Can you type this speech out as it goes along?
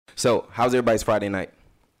So, how's everybody's Friday night?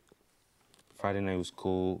 Friday night was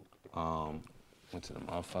cool. Went to the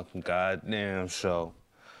motherfucking goddamn show.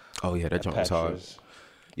 Oh yeah, that at joint was hard. Petra's.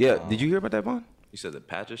 Yeah, did you hear about that, Vaughn? You said the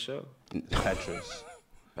Patches show? Petra's.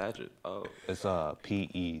 Patches. Oh. It's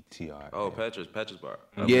P-E-T-R. Oh, Patches Bar.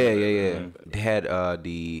 Yeah. They had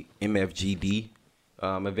the MFGD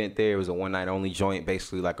event there. It was a one night only joint,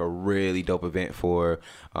 basically like a really dope event for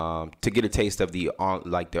to get a taste of the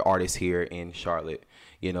artists here in Charlotte.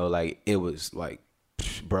 You know, like it was like,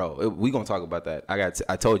 bro, we gonna talk about that.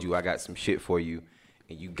 I told you I got some shit for you,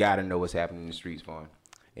 and you gotta know what's happening in the streets, Vaughn.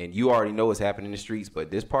 And you already know what's happening in the streets,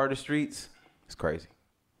 but this part of the streets, it's crazy.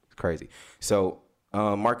 It's crazy. So,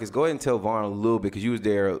 Marcus, go ahead and tell Vaughn a little bit, because you was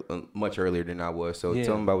there much earlier than I was. So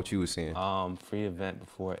tell him about what you were seeing. Free event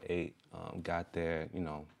before 8. Got there, you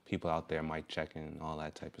know, people out there, mic checking, all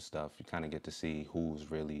that type of stuff. You kind of get to see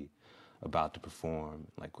who's really about to perform,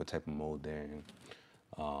 like what type of mode they're in.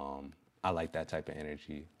 I like that type of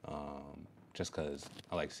energy, just because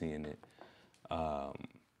I like seeing it.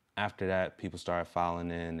 After that, people started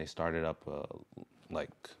filing in. They started up,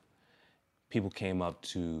 people came up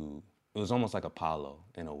to, it was almost like Apollo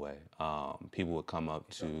in a way. People would come up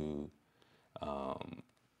to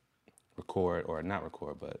record, or not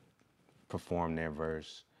record, but perform their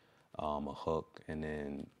verse, a hook, and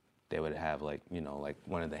then they would have like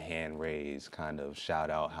one of the hand raised kind of shout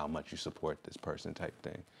out how much you support this person type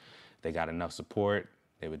thing. They got enough support,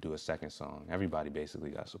 they would do a second song. Everybody basically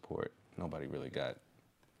got support. Nobody really got.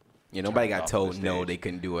 Yeah, nobody got told no they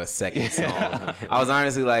couldn't do a second song. I was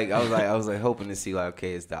honestly like, I was hoping to see like,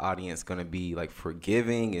 okay, is the audience gonna be like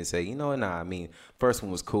forgiving and say, you know what, nah, I mean, first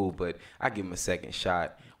one was cool, but I give them a second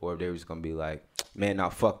shot, or if they were just gonna be like, man, nah,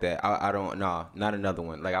 fuck that, I don't, nah, not another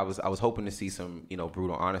one. Like I was hoping to see some,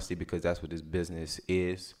 brutal honesty, because that's what this business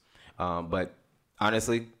is. But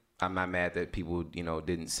honestly, I'm not mad that people,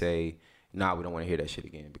 didn't say, nah, we don't want to hear that shit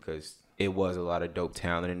again, because it was a lot of dope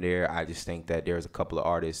talent in there. I just think that there's a couple of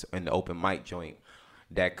artists in the open mic joint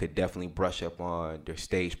that could definitely brush up on their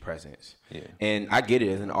stage presence. Yeah. And I get it,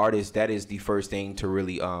 as an artist, that is the first thing to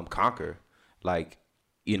really conquer. Like,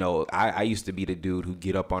 I used to be the dude who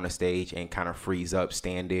get up on the stage and kind of freeze up,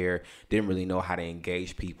 stand there, didn't really know how to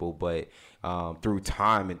engage people. But through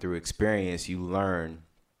time and through experience, you learn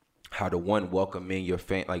how to welcome in your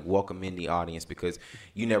fan, like welcome in the audience, because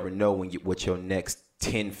you never know what your next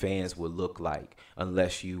 10 fans would look like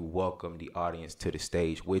unless you welcome the audience to the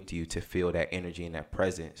stage with you to feel that energy and that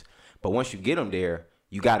presence. But once you get them there,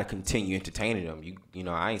 you got to continue entertaining them.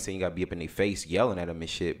 I ain't saying you got to be up in their face yelling at them and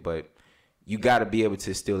shit, but you got to be able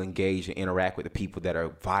to still engage and interact with the people that are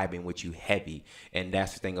vibing with you heavy. And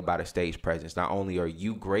that's the thing about a stage presence. Not only are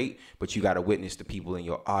you great, but you got to witness the people in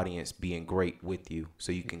your audience being great with you,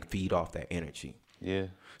 so you can feed off that energy. Yeah.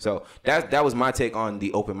 So that was my take on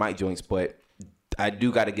the open mic joints. But I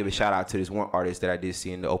do got to give a shout out to this one artist that I did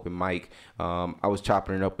see in the open mic. I was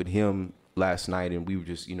chopping it up with him last night, and we were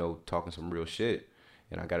just, talking some real shit.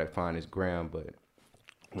 And I got to find his gram. But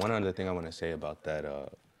one other thing I want to say about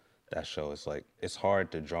that show is, like, it's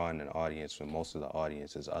hard to draw in an audience when most of the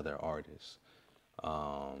audience is other artists.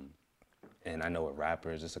 And I know with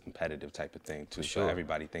rappers, it's a competitive type of thing too. Sure. So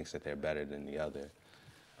everybody thinks that they're better than the other.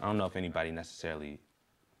 I don't know if anybody necessarily,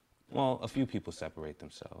 well, a few people separate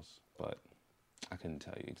themselves, but I couldn't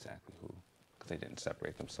tell you exactly who, because they didn't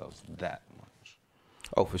separate themselves that much.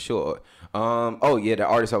 Oh, for sure. The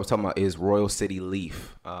artist I was talking about is Royal City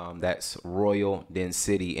Leaf. That's Royal, then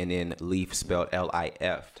City, and then Leaf spelled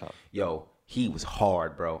L-I-F. Tough. Yo, he was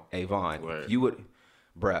hard, bro. Hey, Vaughn, you would,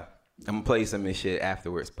 bruh, I'm gonna play you some of this shit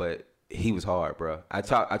afterwards, but he was hard, bro. I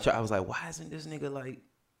was like, why isn't this nigga like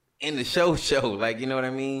in the show? Like, you know what I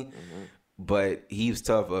mean? Mm-hmm. But he was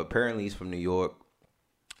tough. Apparently he's from New York.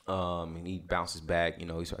 And he bounces back. I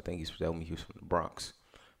think he's telling me he was from the Bronx.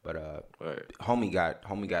 But homie got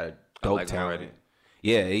a dope talent.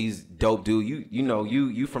 Yeah, he's dope, dude.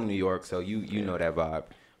 You from New York, so you know that vibe.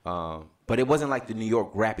 But it wasn't like the New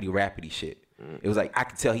York rapidy shit. It was like I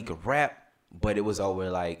could tell he could rap, but it was over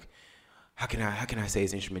like how can I say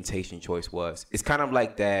his instrumentation choice was? It's kind of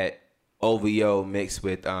like that OVO mixed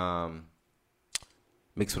with a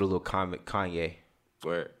little Kanye.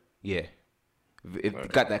 Where? Yeah.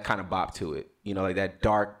 It got that kind of bop to it, like that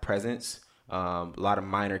dark presence, a lot of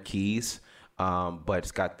minor keys, but it's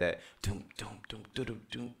got that doom doom doom doom doom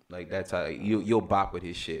doom. Like that's how you'll bop with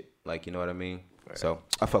his shit, like, you know what I mean? Right. So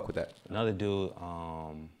I fuck with that. Another dude,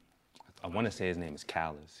 I want to say his name is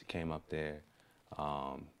Callus. He came up there.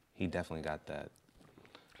 He definitely got that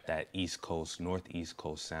northeast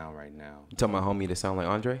coast sound right now. You talking about homie that sound like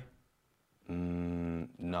Andre?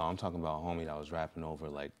 No, I'm talking about a homie that was rapping over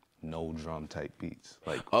like no drum type beats.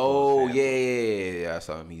 Like Oh on sample. yeah. I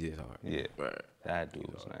saw him. He did hard. Yeah, Right. that dude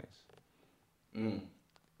was nice.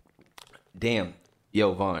 Damn.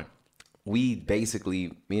 Yo, Vaughn. We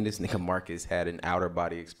basically, me and this nigga Marcus had an outer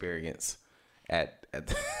body experience at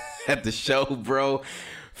at the show, bro.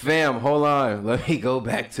 Fam, hold on. Let me go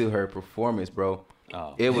back to her performance, bro.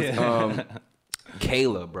 Oh. It was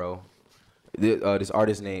Kayla, bro. This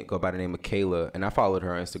artist name go by the name of Kayla, and I followed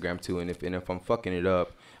her on Instagram too. And if I'm fucking it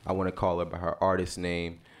up, I want to call her by her artist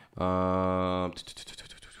name. Out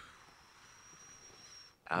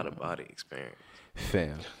of body experience.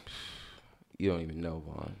 Fam, you don't even know,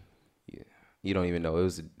 Vaughn. Yeah, you don't even know. It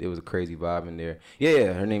was a crazy vibe in there.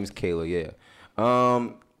 Yeah, her name is Kayla. Yeah,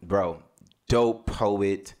 bro, dope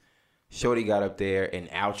poet. Shorty got up there and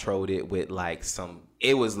outroed it with like some.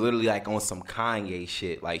 It was literally like on some Kanye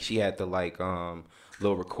shit. Like she had the like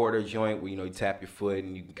little recorder joint where you tap your foot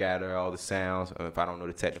and you gather all the sounds. If I don't know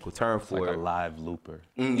the technical term for Like it, a live looper.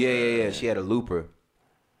 yeah. She had a looper,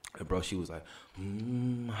 and bro, she was like,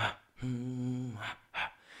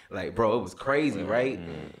 like, bro, it was crazy, right?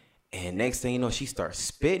 And next thing you know, she starts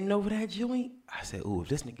spitting over that joint. I said, ooh, if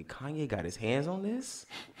this nigga Kanye got his hands on this,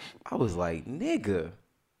 I was like, nigga,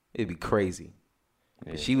 it'd be crazy.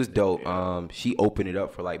 But she was dope. She opened it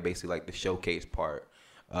up for like basically like the showcase part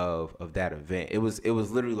of that event. It was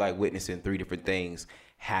literally like witnessing 3 different things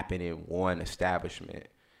happen in one establishment,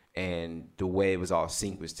 and the way it was all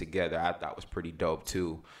sequenced together, I thought was pretty dope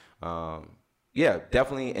too. Yeah,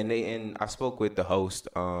 definitely. And I spoke with the host.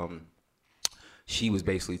 She was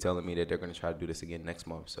basically telling me that they're gonna try to do this again next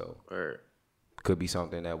month. So Word. could be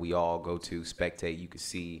something that we all go to spectate. You could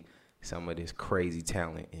see some of this crazy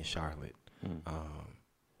talent in Charlotte.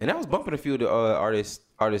 And I was bumping a few of the artists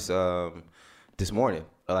this morning.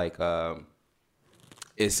 Like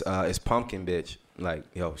it's Pumpkin bitch. Like,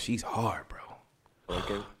 yo, she's hard, bro.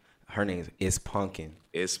 Pumpkin. Her name is Pumpkin.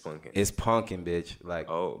 It's Pumpkin. It's Pumpkin bitch. Like,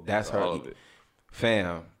 Oh, that's her. all of it.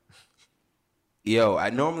 Fam. Yo, I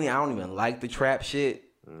don't even like the trap shit,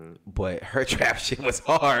 but her trap shit was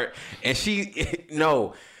hard. And she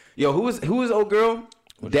no. Yo, who was old girl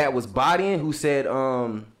that was bodying who said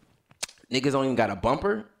niggas don't even got a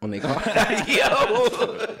bumper on their car?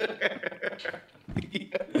 Yo.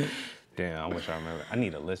 Damn, I wish I remember. I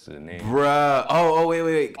need a list of the names. Bruh. Oh,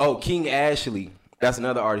 wait. Oh, King Ashley. That's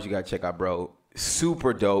another artist you gotta check out, bro.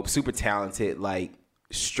 Super dope, super talented, like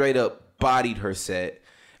straight up bodied her set.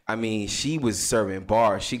 I mean, she was serving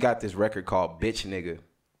bars. She got this record called Bitch Nigga.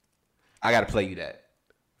 I gotta play you that.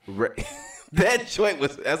 That joint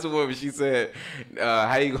was, that's the one she said,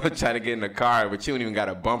 how you gonna try to get in the car but you don't even got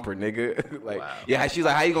a bumper, nigga? Like, Wow. yeah, she's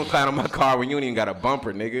like, how you gonna climb on my car when you don't even got a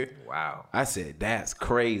bumper, nigga? Wow. I said, that's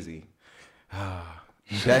crazy.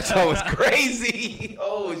 That show was crazy.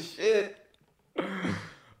 Oh, shit.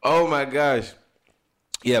 Oh, my gosh.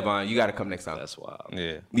 Yeah, Vaughn, you got to come next time. That's wild.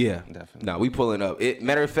 Yeah. Yeah. Definitely. No, we pulling up.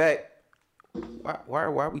 Matter of fact, why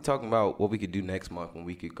are we talking about what we could do next month when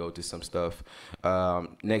we could go to some stuff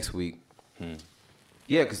next week?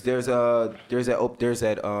 Yeah, because there's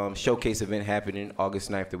that showcase event happening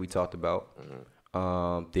August 9th that we talked about.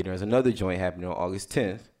 Then there's another joint happening on August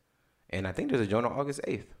 10th. And I think there's a joint on August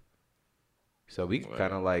 8th. So we can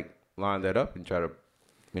kind of like line that up and try to,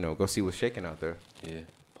 go see what's shaking out there. Yeah.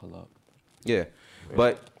 Pull up. Yeah.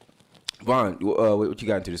 But, Vaughn, what you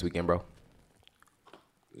got into this weekend, bro?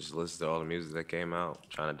 Just listen to all the music that came out,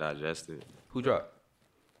 trying to digest it. Who dropped?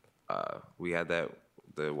 We had the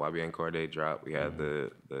YBN Cordae drop. We had the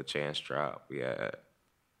Chance drop. We had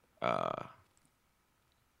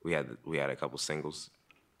a couple singles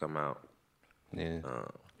come out. Yeah.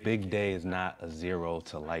 Big Day is not a 0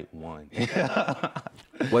 to light 1.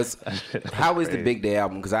 How is the Big Day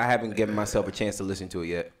album? Because I haven't given myself a chance to listen to it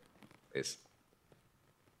yet.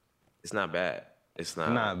 It's not bad. It's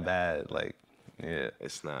not. Not bad. Like, yeah.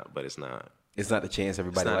 It's not. But it's not. It's not the Chance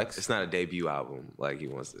everybody likes. It's not a debut album like he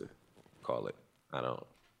wants to call it. I don't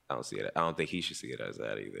see it. I don't think he should see it as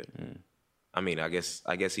that either. I mean, I guess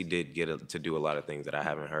he did get to do a lot of things that I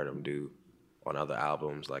haven't heard him do on other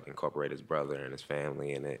albums, like incorporate his brother and his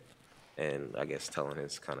family in it, and I guess telling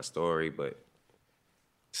his kind of story. But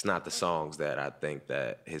it's not the songs that I think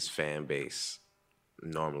that his fan base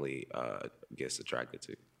normally gets attracted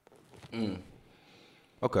to.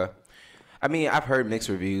 Okay. I mean, I've heard mixed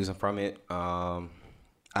reviews from it. I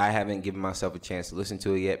haven't given myself a chance to listen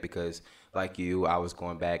to it yet because, like you, I was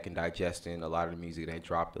going back and digesting a lot of the music that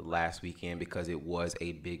dropped the last weekend because it was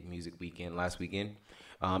a big music weekend last weekend.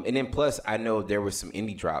 And then plus, I know there was some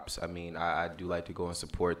indie drops. I mean, I do like to go and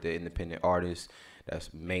support the independent artists.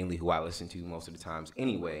 That's mainly who I listen to most of the times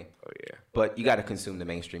anyway. Oh, yeah. But you got to consume the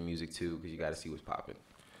mainstream music, too, because you got to see what's popping.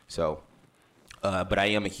 So, but I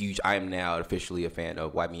am now officially a fan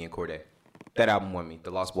of YB and Cordae. That album won me.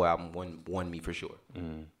 The Lost Boy album won me for sure.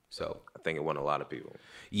 So I think it won a lot of people.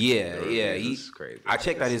 yeah. He's crazy. I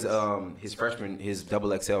checked out his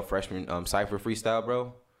double XL freshman Cypher freestyle,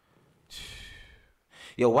 bro.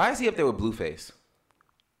 Yo, why is he up there with Blueface?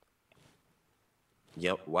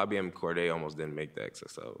 Yep, YBM Cordae almost didn't make the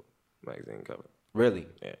XSL magazine cover. Really?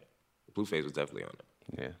 Yeah, Blueface was definitely on it.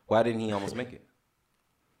 Yeah. Why didn't he almost make it?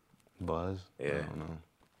 Buzz? Yeah. I don't know.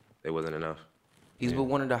 It wasn't enough. He's with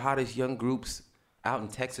one of the hottest young groups out in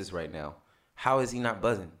Texas right now. How is he not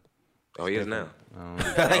buzzing? Oh, he is now.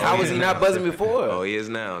 Like, how was he not buzzing before? Oh, he is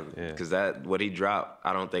now. Yeah. Because what he dropped,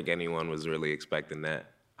 I don't think anyone was really expecting that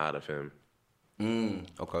out of him.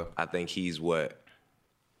 Okay. I think he's what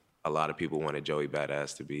a lot of people wanted Joey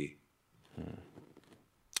Badass to be.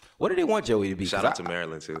 What did they want Joey to be? Shout 'Cause out to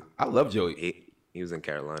Maryland too. I love Joey. He was in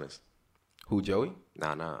Carolinas. Who, Joey?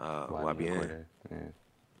 Nah, YBN. Cordae, yeah.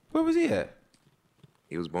 Where was he at?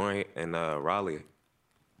 He was born in Raleigh.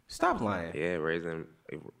 Stop lying. Yeah, raising.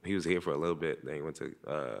 He was here for a little bit. Then he went to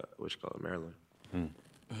Maryland.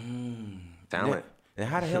 Talent. And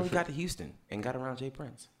how the hell he got to Houston and got around Jay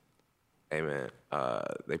Prince? Hey man,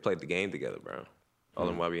 they played the game together, bro. All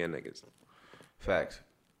them YBN niggas. Facts.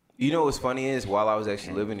 You know what's funny is while I was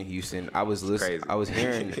actually living in Houston, I was listening. Crazy.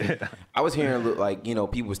 I was hearing like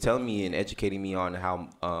people was telling me and educating me on how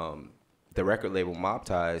the record label Mob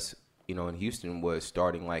Ties, in Houston was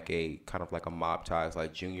starting like a kind of like a Mob Ties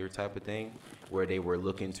like junior type of thing, where they were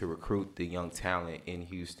looking to recruit the young talent in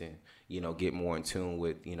Houston. Get more in tune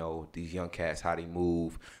with these young cats, how they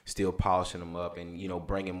move, still polishing them up, and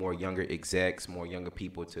bringing more younger execs, more younger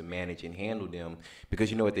people to manage and handle them.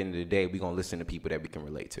 Because at the end of the day, we're gonna listen to people that we can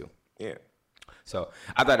relate to. Yeah. So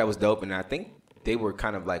I thought that was dope, and I think they were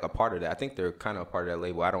kind of like a part of that. I think they're kind of a part of that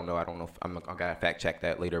label. I don't know if I'm gonna fact check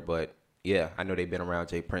that later, but yeah, I know they've been around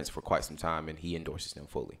Jay Prince for quite some time, and he endorses them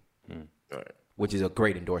fully, All right. which is a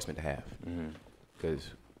great endorsement to have. Because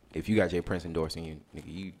if you got Jay Prince endorsing you,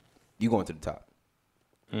 nigga, you going to the top,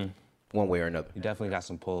 one way or another. You definitely got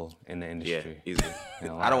some pull in the Yeah, industry. easily.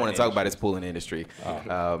 I don't want to talk about his pool in the industry.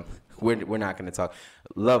 We're not going to talk.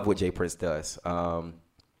 Love what Jay Prince does.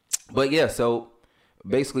 But yeah, so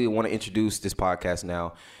basically I want to introduce this podcast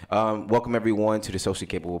now. Welcome everyone to the Socially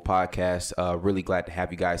Capable Podcast. Really glad to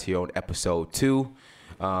have you guys here on episode 2.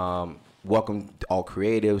 Welcome to all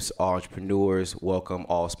creatives, all entrepreneurs. Welcome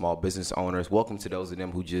all small business owners. Welcome to those of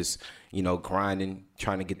them who just, grinding,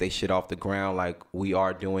 trying to get their shit off the ground like we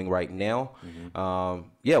are doing right now.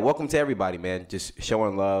 Welcome to everybody, man. Just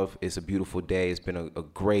showing love. It's a beautiful day. It's been a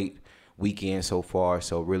great weekend so far.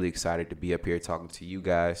 So really excited to be up here talking to you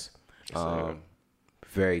guys.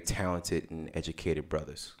 Very talented and educated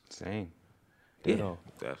brothers. Same. Yeah. Ditto.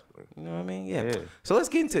 Definitely. You know what I mean? Yeah. Yeah. So let's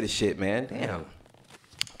get into the shit, man. Damn.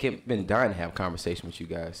 Been dying to have a conversation with you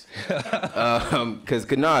guys. Cause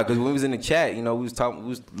when we was in the chat, we was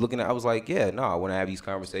looking at, I was like, I want to have these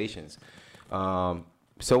conversations. So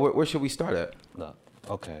where should we start at? Look,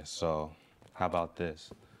 okay, so how about this?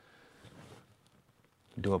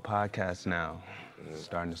 Do a podcast now.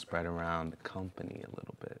 Starting to spread around the company a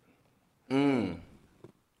little bit.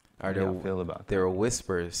 How do y'all feel about that? There are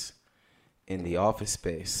whispers in the office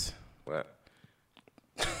space. What?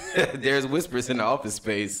 There's whispers in the office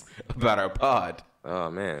space about our pod.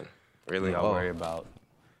 Oh man, really? Y'all worry about.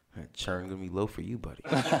 Churn gonna be low for you, buddy.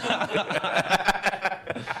 How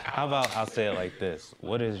about I'll say it like this?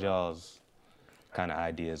 What is y'all's kind of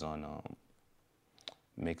ideas on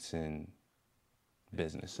mixing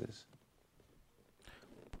businesses?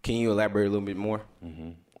 Can you elaborate a little bit more?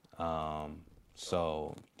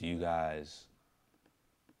 So are you guys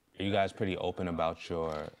pretty open about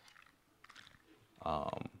your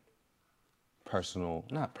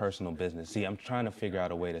not personal business. See, I'm trying to figure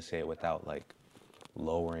out a way to say it without like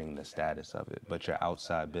lowering the status of it, but your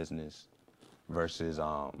outside business versus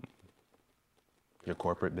your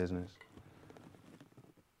corporate business.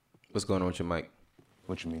 What's going on with your mic?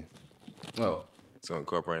 What you mean? Oh, So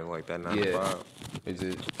incorporating like that 9 to 5. Is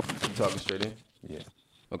it you talking straight in? Yeah.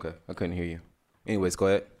 Okay, I couldn't hear you. Anyways, go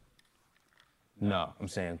ahead. No, I'm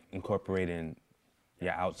saying incorporating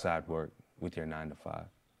your outside work with your 9 to 5.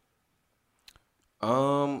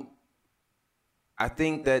 I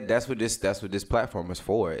think that's what this platform is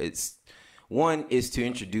for. It's one is to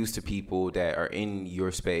introduce to people that are in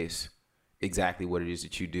your space exactly what it is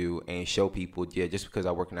that you do and show people, just because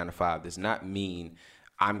I work 9 to 5 does not mean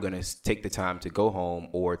I'm going to take the time to go home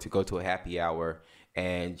or to go to a happy hour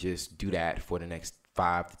and just do that for the next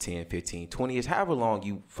 5 to 10, 15, 20 years, however long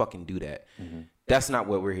you fucking do that. That's not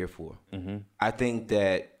what we're here for. I think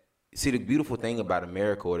that see, the beautiful thing about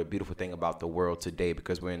America, or the beautiful thing about the world today,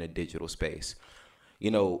 because we're in a digital space, you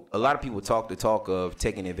know, a lot of people talk the talk of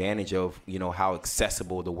taking advantage of, you know, how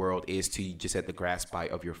accessible the world is to you just at the grasp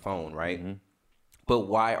of your phone, right? Mm-hmm. But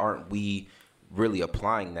why aren't we really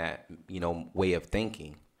applying that, you know, way of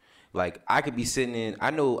thinking? Like, I could be sitting in, I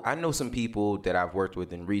know some people that I've worked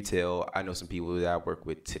with in retail. I know some people that I work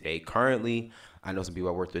with today currently. I know some people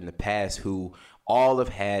I worked with in the past who all have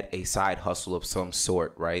had a side hustle of some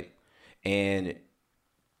sort, right? And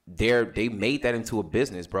they made that into a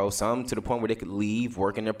business, bro. Some to the point where they could leave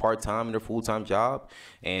working their part-time and their full-time job,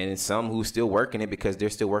 and some who still working it because they're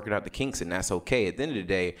still working out the kinks, and that's okay. At the end of the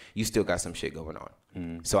day, you still got some shit going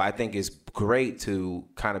on. So I think it's great to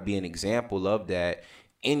kind of be an example of that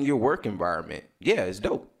in your work environment. Yeah, it's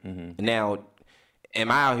dope. Now, am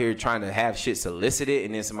I out here trying to have shit solicited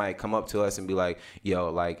and then somebody come up to us and be like, yo,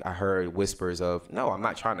 like, I heard whispers of, no, I'm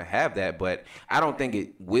not trying to have that, but I don't think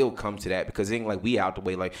it will come to that, because it ain't like we out the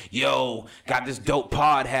way like, yo, got this dope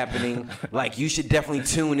pod happening, like, you should definitely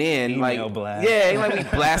tune in. Email like blast. Yeah, ain't like we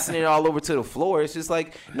blasting it all over to the floor. It's just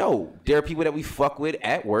like, no, there are people that we fuck with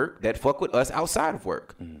at work that fuck with us outside of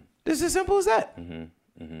work. This is as simple as that.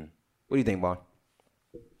 What do you think, Bon?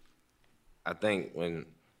 I think when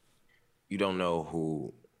you don't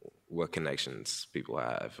know what connections people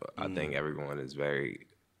have, I think everyone is there's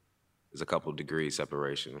a couple degrees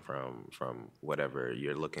separation from whatever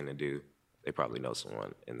you're looking to do. They probably know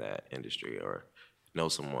someone in that industry or know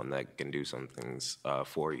someone that can do some things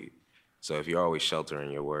for you. So if you're always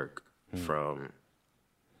sheltering your work from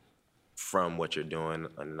what you're doing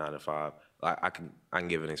on a 9 to 5, I can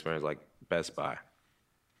give an experience like Best Buy.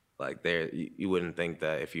 Like, you wouldn't think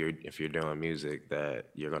that if you're doing music that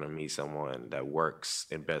you're gonna meet someone that works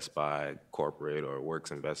in Best Buy corporate or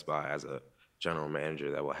works in Best Buy as a general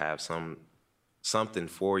manager that will have something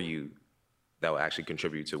for you that will actually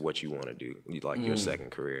contribute to what you want to do, like your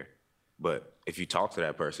second career. But if you talk to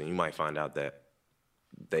that person, you might find out that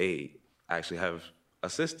they actually have a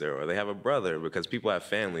sister or they have a brother, because people have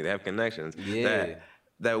family, they have connections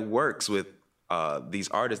that works with these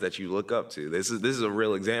artists that you look up to. This is a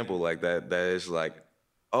real example like that. That is like,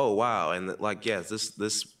 oh wow, and like, yes,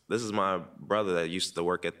 this is my brother that used to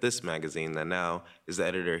work at this magazine that now is the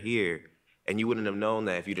editor here, and you wouldn't have known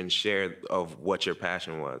that if you didn't share of what your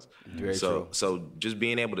passion was. Very true. So just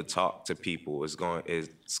being able to talk to people is going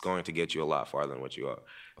to get you a lot farther than what you are.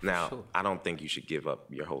 Now, sure. I don't think you should give up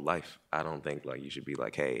your whole life. I don't think like you should be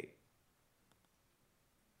like, hey,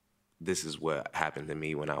 this is what happened to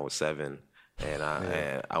me when I was 7. And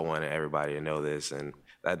I wanted everybody to know this, and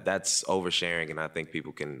that's oversharing, and I think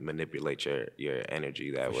people can manipulate your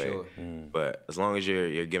energy that way. Sure. But as long as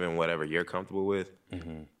you're giving whatever you're comfortable with,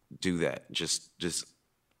 do that. Just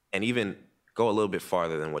and even go a little bit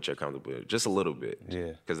farther than what you're comfortable with, just a little bit.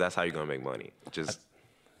 Yeah. Because that's how you're gonna make money.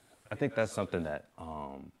 I think that's something that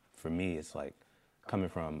for me, it's like coming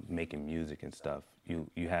from making music and stuff.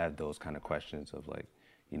 You have those kind of questions of like,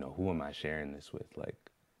 you know, who am I sharing this with? Like,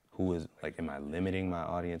 who is, like, am I limiting my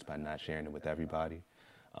audience by not sharing it with everybody?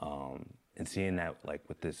 And seeing that, like,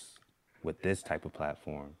 with this type of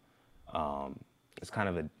platform, it's kind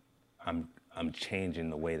of I'm changing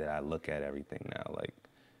the way that I look at everything now. Like,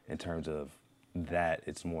 in terms of that,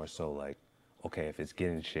 it's more so like, okay, if it's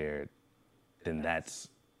getting shared, then that's,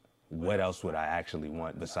 what else would I actually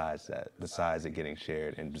want besides that, besides it getting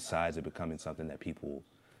shared and besides it becoming something that people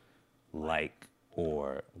like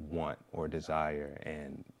or want or desire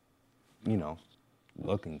and, you know,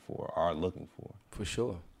 are looking for. For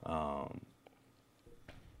sure.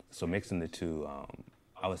 So mixing the two,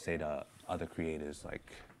 I would say to other creators,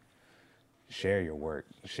 like, share your work,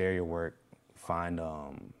 find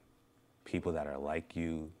people that are like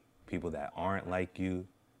you, people that aren't like you,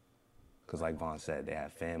 because like Von said, they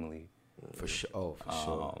have family. For sure. Oh, for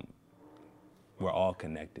sure. We're all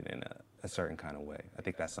connected in a certain kind of way. I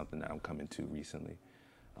think that's something that I'm coming to recently,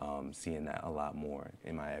 seeing that a lot more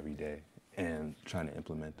in my everyday and trying to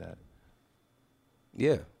implement that.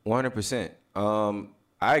 Yeah, 100%.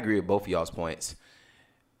 I agree with both of y'all's points.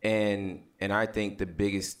 And I think the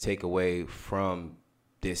biggest takeaway from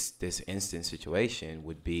this instant situation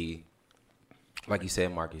would be, like you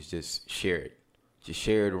said, Marcus, just share it. Just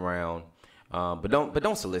share it around. But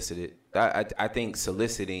don't solicit it. I think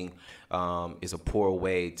soliciting is a poor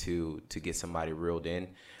way to get somebody reeled in.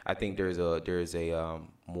 I think there's a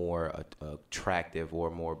more attractive or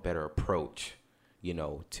more better approach, you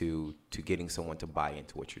know, to getting someone to buy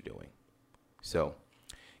into what you're doing. So,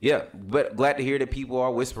 yeah, but glad to hear that people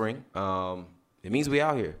are whispering. It means we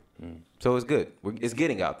out here. So it's good. It's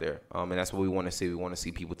getting out there, and that's what we want to see. We want to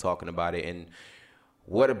see people talking about it, and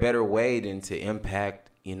what a better way than to impact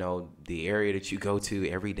you know, the area that you go to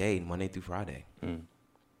every day, Monday through Friday.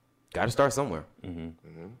 Got to start somewhere.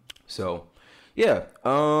 So, yeah.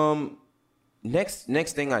 Next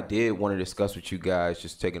thing I did want to discuss with you guys,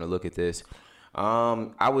 just taking a look at this.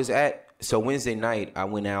 I was so Wednesday night, I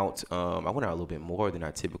went out a little bit more than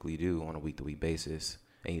I typically do on a week-to-week basis.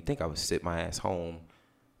 And you'd think I would sit my ass home,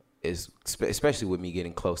 especially with me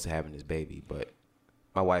getting close to having this baby. But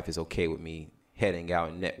my wife is okay with me heading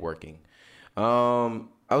out and networking.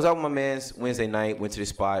 I was out with my mans Wednesday night, went to this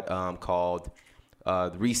spot called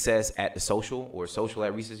Recess at the Social, or Social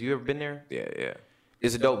at Recess. You ever been there? Yeah.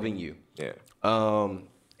 It's a dope venue. Yeah.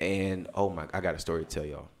 And oh my, I got a story to tell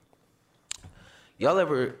y'all. Y'all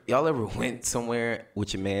ever went somewhere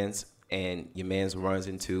with your mans and your mans runs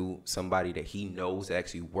into somebody that he knows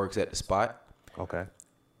actually works at the spot? Okay.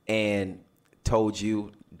 And told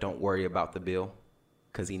you, don't worry about the bill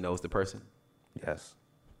because he knows the person? Yes.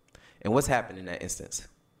 And what's happened in that instance?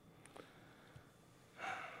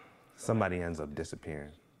 Somebody ends up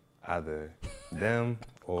disappearing. Either them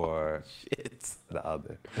or the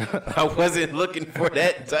other. I wasn't looking for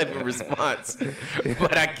that type of response,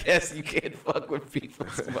 but I guess you can't fuck with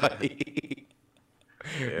people's money.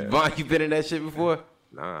 Yeah. Vaughn, you been in that shit before?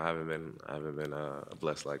 Nah, I haven't been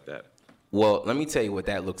blessed like that. Well, let me tell you what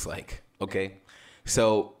that looks like. Okay,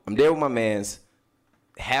 so I'm there with my mans,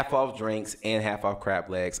 half off drinks and half off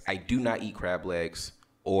crab legs. I do not eat crab legs,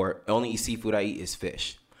 or only seafood I eat is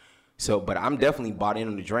fish. So, but I'm definitely bought in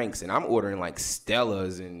on the drinks, and I'm ordering like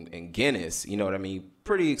Stellas and Guinness, you know what I mean?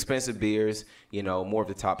 Pretty expensive beers, you know, more of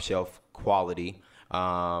the top shelf quality.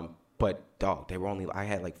 But dog, I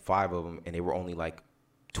had like 5 of them, and they were only like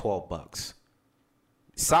 $12.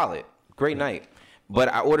 Solid, great night.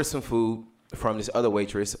 But I ordered some food from this other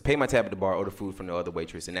waitress, paid my tab at the bar, ordered food from the other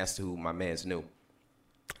waitress, and that's who my mans knew.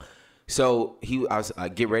 So I was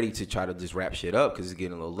get ready to try to just wrap shit up because it's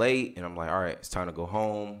getting a little late, and I'm like, all right, it's time to go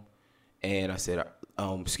home. And I said,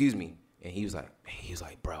 excuse me. And he was like,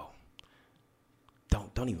 bro,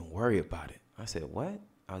 don't even worry about it. I said, what?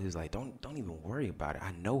 He was like, don't even worry about it.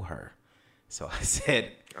 I know her. So I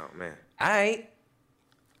said, Oh man. all right.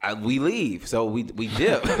 We leave. So we dip.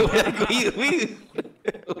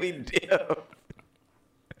 we dip.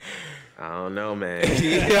 I don't know, man.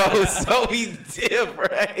 Yo, so we dip,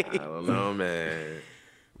 right? I don't know, man.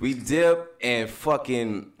 We dip and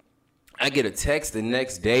fucking, I get a text the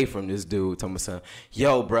next day from this dude telling me something.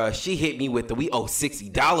 Yo, bro, she hit me with we owe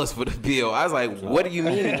 $60 for the bill. I was like, what do you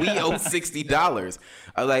mean we owe $60?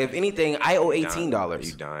 I was like, if anything, I owe $18.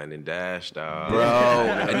 You dined and dashed, dog. Bro,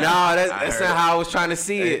 no, that's not how I was trying to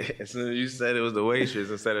see it. As soon as you said it was the waitress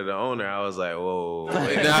instead of the owner, I was like, whoa.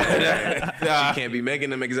 Nah. You can't be making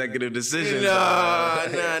them executive decisions. Nah.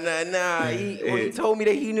 He told me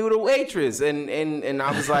that he knew the waitress, and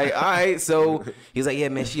I was like, all right. So he's like, yeah,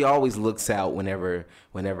 man, she always looks out whenever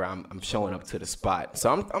I'm showing up to the spot.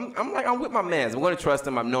 So I'm with my mans. I'm gonna trust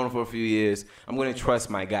him. I've known him for a few years. I'm gonna trust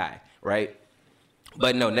my guy, right?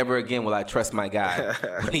 But no, never again will I trust my guy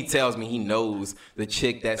when he tells me he knows the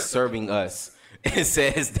chick that's serving us and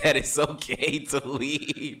says that it's okay to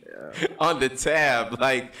leave on the tab.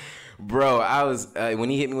 Like, bro, I was when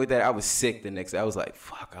he hit me with that, I was sick the next day. I was like,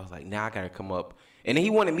 fuck. I was like, now I gotta come up. And then he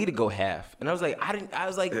wanted me to go half, and I was like,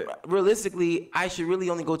 realistically, I should really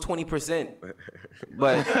only go 20%.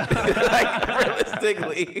 But like,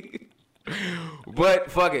 realistically.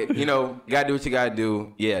 But fuck it, you know, gotta do what you gotta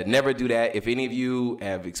do. Yeah, never do that. If any of you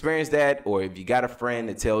have experienced that, or if you got a friend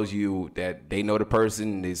that tells you that they know the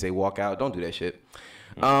person and they say walk out, don't do that shit.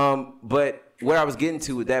 But what I was getting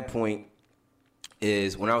to at that point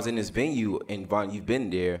is when I was in this venue, and Vaughn, you've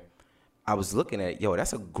been there, I was looking at, yo,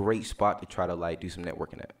 that's a great spot to try to like do some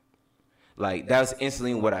networking at. Like, that was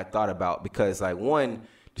instantly what I thought about, because like, one,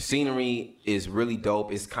 the scenery is really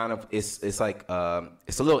dope. It's kind of it's like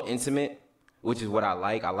it's a little intimate, which is what I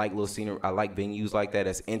like. I like little scenery. I like venues like that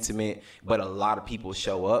that's intimate, but a lot of people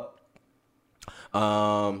show up.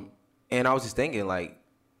 And I was just thinking, like,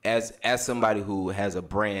 as somebody who has a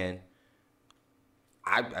brand,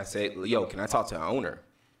 I said, yo, can I talk to the owner?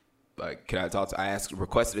 Like, I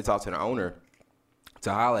requested to talk to the owner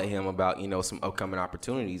to holler at him about, you know, some upcoming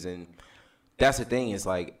opportunities. And that's the thing, is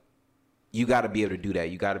like, you got to be able to do that.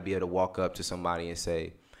 You got to be able to walk up to somebody and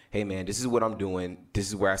say, hey, man, this is what I'm doing. This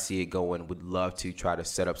is where I see it going. Would love to try to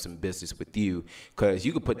set up some business with you. Because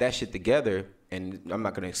you could put that shit together, and I'm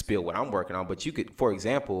not going to spill what I'm working on, but you could, for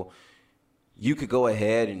example, you could go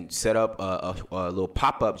ahead and set up a little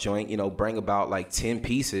pop-up joint, you know, bring about like 10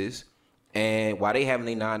 pieces, And while they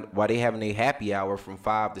having a happy hour from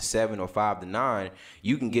 5 to 7 or 5 to 9,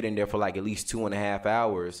 you can get in there for like at least 2.5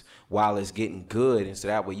 hours while it's getting good, and so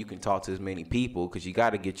that way you can talk to as many people, because you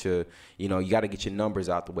got to get your numbers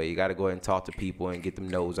out the way. You got to go ahead and talk to people and get them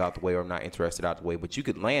no's out the way, or I'm not interested out the way. But you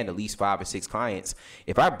could land at least 5 or 6 clients.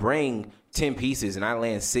 If I bring 10 pieces and I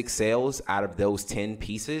land 6 sales out of those 10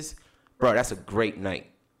 pieces, bro, that's a great night.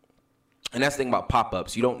 And that's the thing about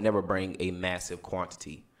pop-ups. You don't never bring a massive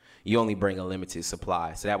quantity. You only bring a limited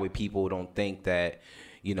supply, so that way people don't think that,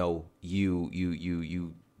 you don't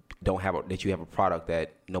have that you have a product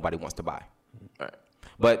that nobody wants to buy. All right.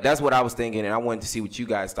 But that's what I was thinking, and I wanted to see what you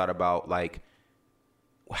guys thought about, like,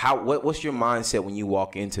 what's your mindset when you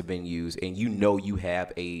walk into venues and you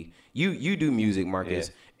have you do music,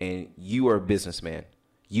 Marcus, and you are a businessman.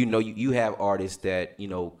 You have artists that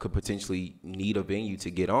could potentially need a venue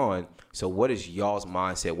to get on. So what is y'all's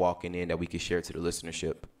mindset walking in that we could share to the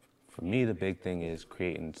listenership? For me, the big thing is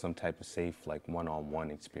creating some type of safe, like, one-on-one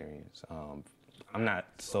experience. I'm not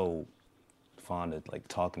so fond of, like,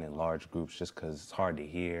 talking in large groups just because it's hard to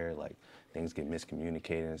hear, like, things get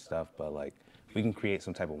miscommunicated and stuff. But, like, if we can create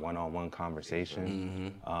some type of one-on-one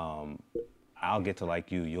conversation, I'll get to like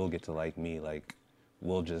you, you'll get to like me. Like,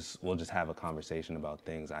 we'll just have a conversation about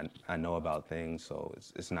things. I know about things, so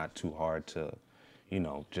it's not too hard to,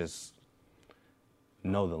 just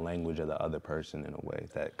know the language of the other person in a way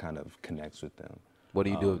that kind of connects with them. What do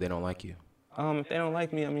you do if they don't like you? If they don't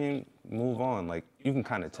like me, I mean, move on. Like, you can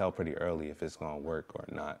kind of tell pretty early if it's gonna work or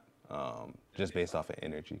not, just based off of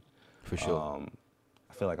energy. For sure.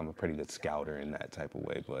 I feel like I'm a pretty good scouter in that type of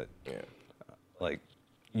way, but like,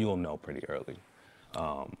 you'll know pretty early.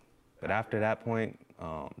 But after that point,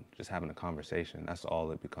 just having a conversation, that's all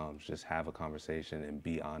it becomes. Just have a conversation and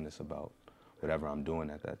be honest about whatever I'm doing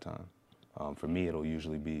at that time. For me, it'll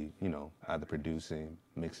usually be, either producing,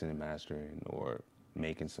 mixing and mastering, or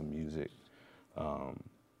making some music. How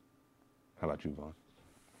about you, Vaughn?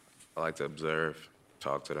 I like to observe,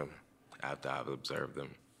 talk to them after I've observed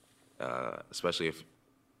them, especially if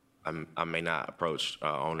I may not approach an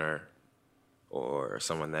owner or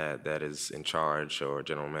someone that is in charge or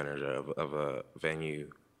general manager of a venue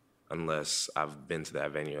unless I've been to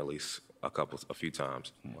that venue at least a few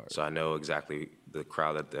times. So I know exactly the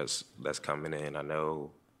crowd that's coming in. I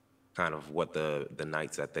know kind of what the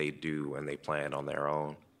nights that they do and they plan on their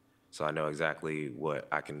own. So I know exactly what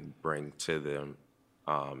I can bring to them.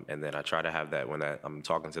 And then I try to have that when I'm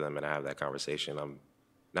talking to them and I have that conversation. I'm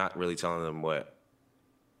not really telling them what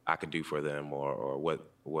I could do for them or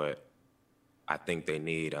what I think they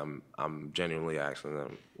need. I'm genuinely asking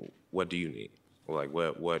them, what do you need? Like,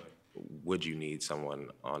 what would you need someone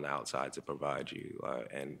on the outside to provide you?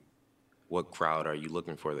 And what crowd are you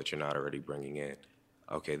looking for that you're not already bringing in?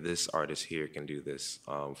 Okay, this artist here can do this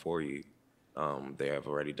for you. They have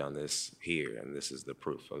already done this here, and this is the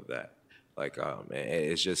proof of that. Like,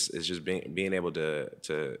 it's just being able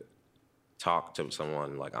to talk to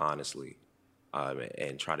someone, like, honestly,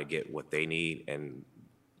 and try to get what they need. And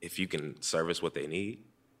if you can service what they need,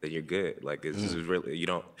 then you're good. Like, this is really,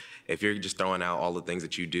 if you're just throwing out all the things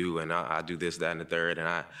that you do, and I do this, that, and the third,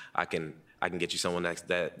 and I can get you someone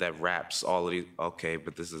that raps all of these. Okay,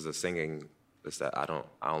 but this is a singing. I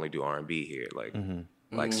only do R&B here. Like,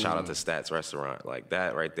 like, shout out to Stats Restaurant. Like,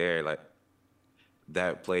 that right there, like,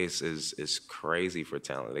 that place is crazy for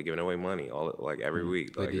talent. They're giving away money every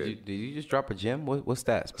week. Like, did you just drop a gem? What's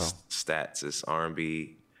Stats, bro? Stats is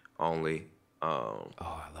R&B only. I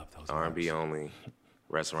love those. R&B only.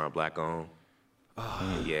 Restaurant, black owned.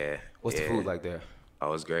 Yeah. What's the food like there?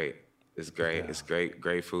 Oh, it's great. It's great. Yeah. It's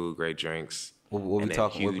great food, great drinks. What we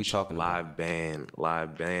talking about?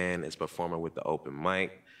 Live band is performing with the open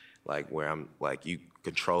mic, like, where I'm like, you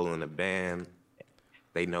controlling the band.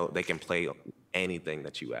 They know they can play anything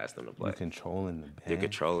that you ask them to play. You're controlling the band. You're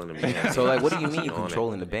controlling the band. So, like, what do you mean you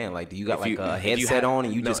controlling the band? Like, do you got a headset on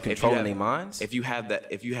and you just controlling their minds? If you have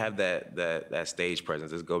that stage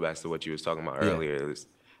presence, let's go back to what you was talking about earlier.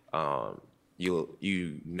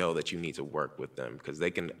 You know that you need to work with them because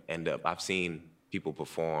they can end up. I've seen people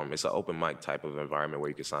perform. It's an open mic type of environment where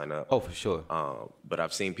you can sign up. Oh, for sure. But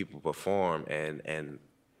I've seen people perform and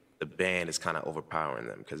the band is kind of overpowering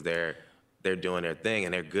them because they're doing their thing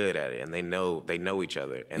and they're good at it and they know each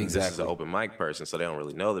other. And This is an open mic person, so they don't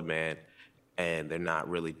really know the band and they're not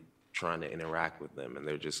really trying to interact with them and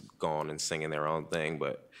they're just going and singing their own thing.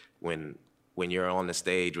 But when you're on the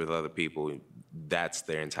stage with other people, that's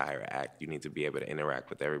their entire act. You need to be able to interact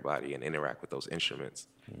with everybody and interact with those instruments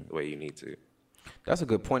the way you need to. That's a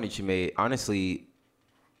good point that you made. Honestly,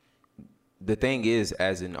 the thing is,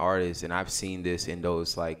 as an artist, and I've seen this in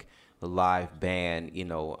those like the live band,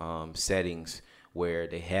 settings where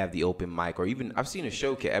they have the open mic, or even I've seen a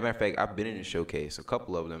showcase. As a matter of fact, I've been in a showcase, a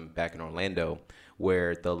couple of them back in Orlando,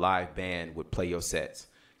 where the live band would play your sets.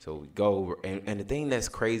 So we go over, and the thing that's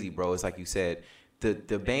crazy, bro, is like you said,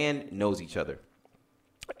 the band knows each other.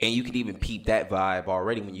 And you can even peep that vibe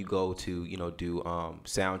already when you go to, do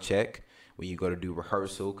sound check, when you go to do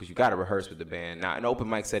rehearsal, because you got to rehearse with the band. Now, an open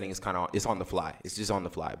mic setting is it's on the fly. It's just on the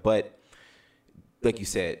fly. But like you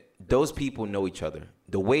said, those people know each other.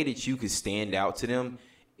 The way that you could stand out to them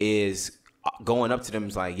is going up to them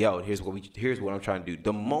is like, yo, here's what I'm trying to do.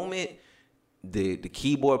 The moment the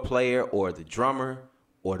keyboard player or the drummer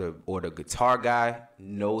or the guitar guy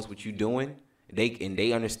knows what you're doing,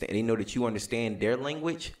 they understand, they know that you understand their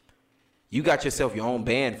language, you got yourself your own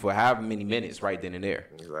band for however many minutes right then and there.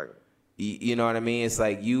 Exactly. You know what I mean? It's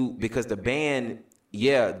like because the band,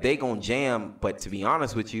 yeah, they gonna jam, but to be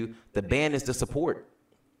honest with you, the band is the support.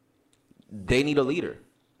 They need a leader.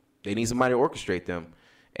 They need somebody to orchestrate them.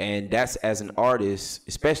 And that's, as an artist,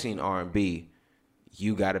 especially in R&B,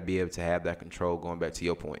 you got to be able to have that control, going back to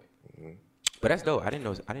your point. Mm-hmm. But that's dope. I didn't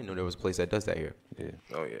know there was a place that does that here. Yeah.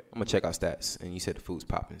 Oh, yeah. I'm going to check out stats. And you said the food's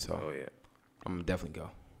popping, so oh, yeah. I'm going to definitely go.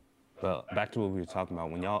 Well, back to what we were talking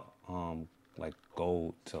about. When y'all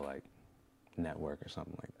go to network or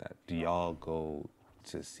something like that, do y'all go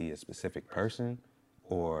to see a specific person,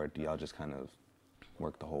 or do y'all just kind of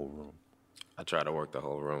work the whole room? I try to work the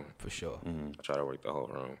whole room. For sure. Mm-hmm. I try to work the whole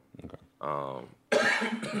room. Okay.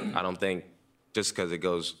 I don't think, just because it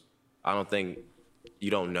goes, I don't think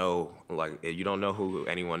you don't know who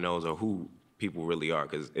anyone knows or who people really are.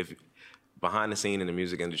 Because if behind the scene in the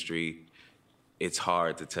music industry, it's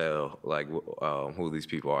hard to tell who these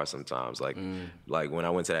people are sometimes. Like when I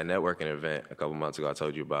went to that networking event a couple months ago, I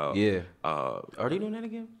told you about. Yeah. Are they doing that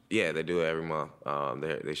again? Yeah, they do it every month.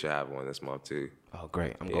 They should have one this month too. Oh,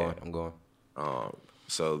 great. I'm going.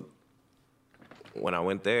 So when I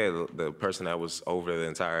went there, the person that was over the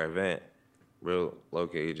entire event, real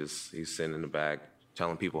low-key, he's sitting in the back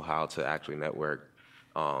telling people how to actually network.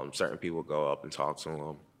 Certain people go up and talk to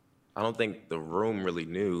him. I don't think the room really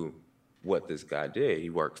knew what this guy did.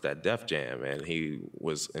 He works at Def Jam, and he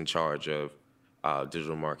was in charge of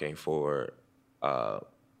digital marketing for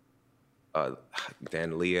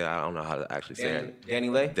Dan Leah. I don't know how to actually say it. Danny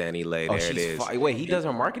Lay? Danny Lay, oh, there it is. Wait, he does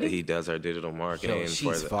her marketing? He does her digital marketing. Yo,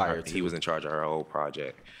 she's fire, too. He was in charge of her whole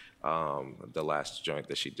project, the last joint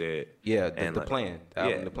that she did. Yeah, the plan.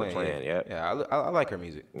 The plan, yeah. Yeah, I like her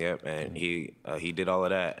music. Yep, and he did all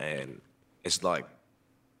of that, and it's like,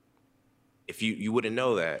 if you wouldn't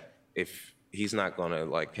know that if he's not gonna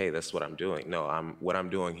hey, that's what I'm doing. No, what I'm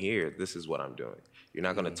doing here, this is what I'm doing. You're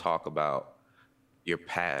not gonna talk about your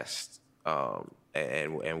past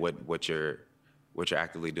and what you're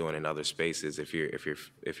actively doing in other spaces if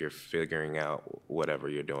you're figuring out whatever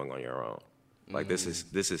you're doing on your own. This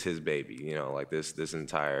is his baby, this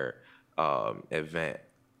entire event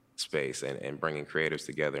space and bringing creatives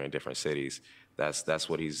together in different cities. That's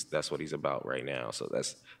what he's about right now. So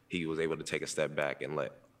he was able to take a step back and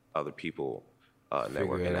let other people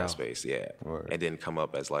network in that space, yeah. Word. And then come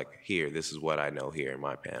up as here, this is what I know here in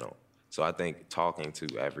my panel. So I think talking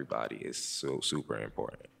to everybody is so super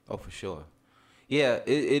important. Oh, for sure. Yeah,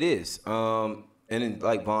 it is. And then,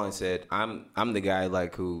 like Vaughn said, I'm the guy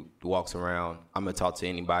who walks around. I'm gonna talk to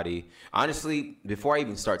anybody. Honestly, before I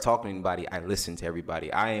even start talking to anybody, I listen to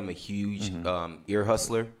everybody. I am a huge ear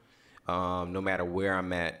hustler. No matter where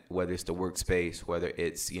I'm at, whether it's the workspace, whether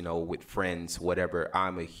it's with friends, whatever,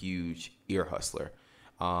 I'm a huge ear hustler.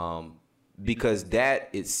 Because that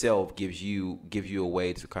itself gives you a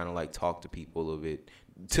way to kind of talk to people a little bit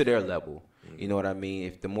to their level. You know what I mean?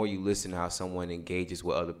 If the more you listen to how someone engages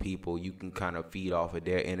with other people, you can kind of feed off of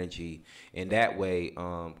their energy. And that way,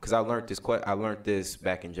 because I learned this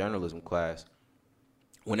back in journalism class.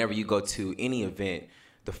 Whenever you go to any event,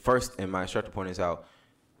 and my instructor pointed out,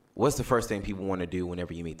 what's the first thing people want to do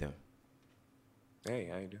whenever you meet them? Hey,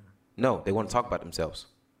 how you doing? No, they want to talk about themselves.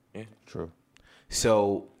 Yeah, true.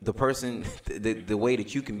 So the person, the way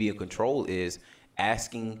that you can be in control is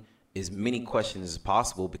asking as many questions as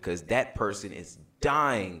possible, because that person is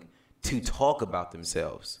dying to talk about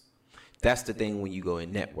themselves. That's the thing when you go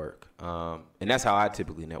and network, and that's how I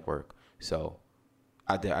typically network. So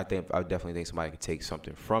I definitely think somebody could take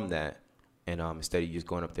something from that, and instead of you just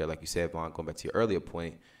going up there, like you said, Vaughn, going back to your earlier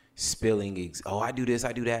point, spilling, I do this,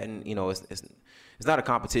 I do that, and it's not a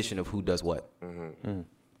competition of who does what. Mm-hmm. Mm.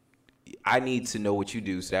 I need to know what you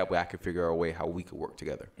do so that way I can figure out a way how we could work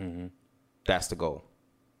together. Mm-hmm. That's the goal.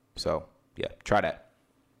 So, yeah, try that.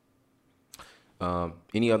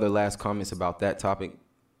 Any other last comments about that topic?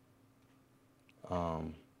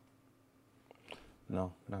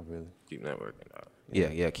 No, not really. Keep networking.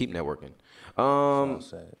 Yeah, keep networking. Well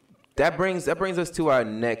said. That brings us to our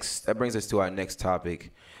next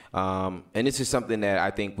topic, and this is something that I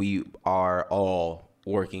think we are all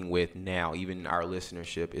working with now. Even our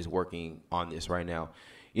listenership is working on this right now.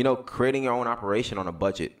 You know, creating your own operation on a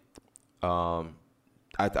budget.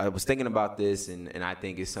 I was thinking about this, and I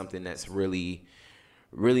think it's something that's really,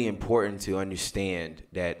 really important to understand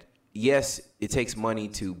that, yes, it takes money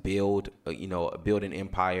to build an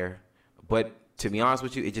empire, but to be honest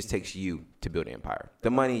with you, it just takes you to build an empire. The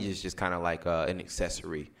money is just kind of like an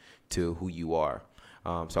accessory to who you are.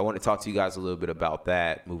 So I want to talk to you guys a little bit about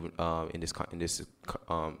that moving in this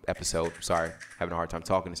episode. Sorry, having a hard time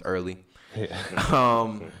talking this early.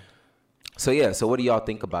 So what do y'all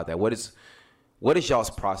think about that? What is y'all's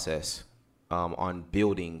process on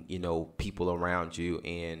building, people around you,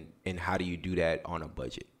 and how do you do that on a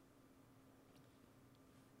budget?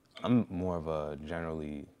 I'm more of a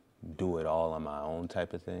generally do it all on my own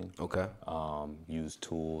type of thing. Okay. Use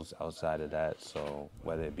tools outside of that. So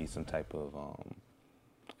whether it be some type of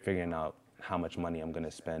figuring out how much money I'm going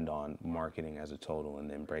to spend on marketing as a total, and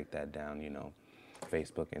then break that down,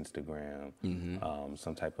 Facebook, Instagram,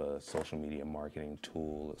 some type of social media marketing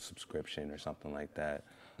tool, subscription or something like that.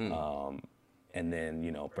 And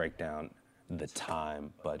then, break down the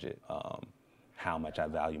time budget, how much I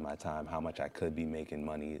value my time, how much I could be making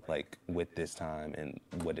money like with this time and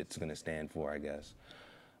what it's going to stand for, I guess.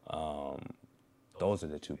 Those are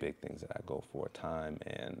the two big things that I go for, time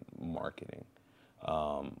and marketing.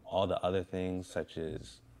 All the other things such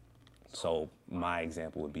as, so my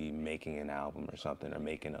example would be making an album or something, or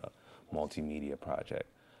making a multimedia project.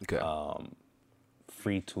 Okay.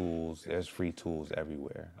 Free tools, there's free tools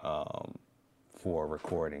everywhere. For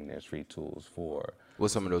recording, there's free tools for...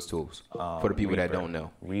 What's some of those tools for the people that don't know?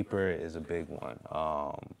 Reaper is a big one.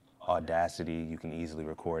 Audacity, you can easily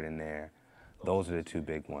record in there. Those are the two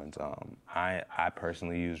big ones. I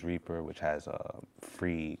personally use Reaper, which has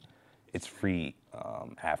it's free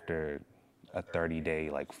after a 30-day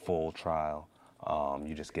full trial.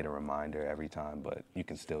 You just get a reminder every time, but you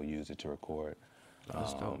can still use it to record.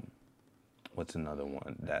 That's dope. What's another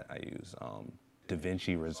one that I use?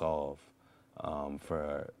 DaVinci Resolve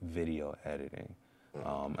for video editing.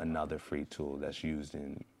 Another free tool that's used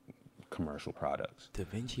in commercial products.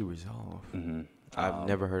 DaVinci Resolve. Mm-hmm. I've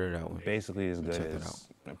never heard of that one. Basically as good as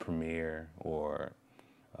Premiere or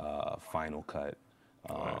Final Cut.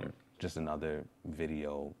 Just another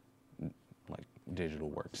video, digital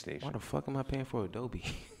workstation. Why the fuck am I paying for Adobe?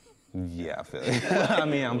 Yeah, I feel it. I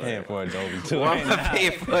mean, I'm paying for Adobe too. Why am I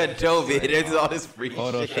paying for Adobe? There's all this free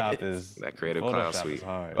Photoshop shit. is That Creative Cloud Photoshop suite. is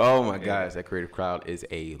hard. Oh my gosh, that Creative Cloud is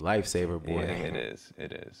a lifesaver, boy. Yeah, it is.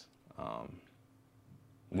 It is.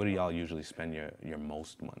 What do y'all usually spend your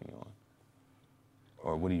most money on?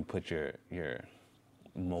 Or what do you put your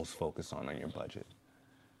most focus on your budget?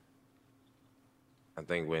 I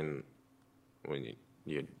think when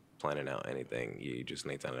you're planning out anything, you just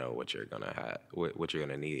need to know what you're gonna have, what you're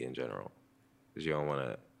gonna need in general, because you don't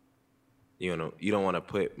want to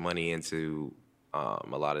put money into a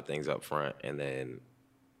lot of things up front, and then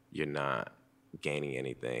you're not gaining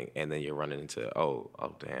anything, and then you're running into oh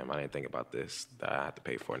damn, I didn't think about this that I have to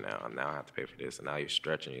pay for now. Now I have to pay for this, and now you're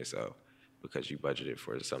stretching yourself because you budgeted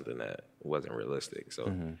for something that wasn't realistic. So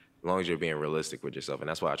as long as you're being realistic with yourself, and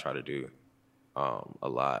that's what I try to do a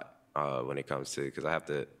lot when it comes to, because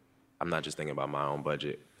I'm not just thinking about my own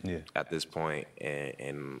budget at this point,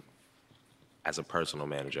 and as a personal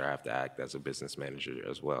manager, I have to act as a business manager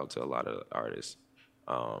as well to a lot of artists.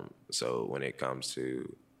 So when it comes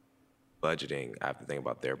to budgeting, I have to think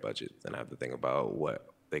about their budget, and I have to think about what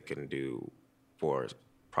they can do for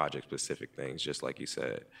project-specific things, just like you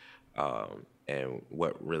said, and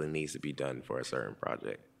what really needs to be done for a certain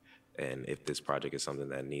project. And if this project is something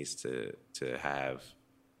that needs to have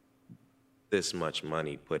this much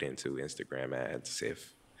money put into Instagram ads,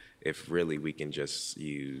 if really we can just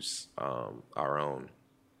use our own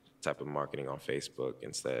type of marketing on Facebook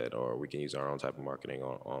instead, or we can use our own type of marketing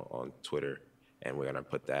on Twitter, and we're gonna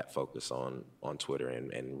put that focus on Twitter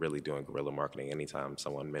and really doing guerrilla marketing. Anytime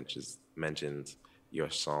someone mentions your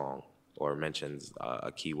song or mentions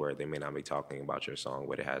a keyword, they may not be talking about your song,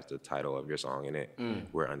 but it has the title of your song in it,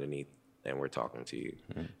 we're underneath and we're talking to you.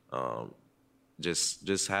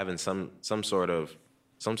 Just having some sort of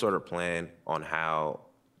plan on how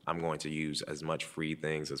I'm going to use as much free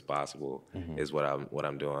things as possible is what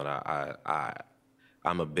I'm doing.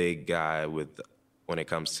 I'm a big guy when it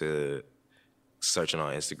comes to searching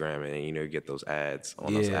on Instagram, and you get those ads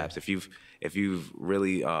on those apps. If you've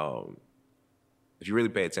really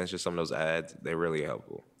pay attention to some of those ads, they're really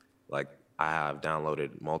helpful. Like I have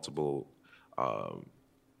downloaded multiple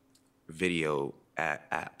video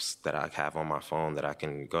apps that I have on my phone that I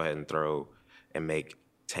can go ahead and throw and make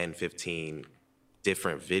 10, 15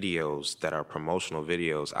 different videos that are promotional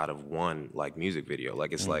videos out of one like music video.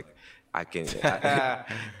 Like it's like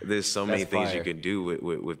there's so many things you can do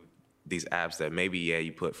with these apps that maybe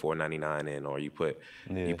you put $4.99 in, or you put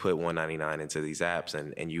 $1.99 into these apps,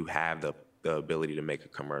 and you have the ability to make a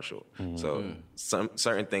commercial. So some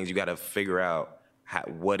certain things you got to figure out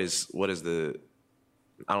what is the,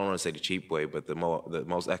 I don't want to say the cheap way, but the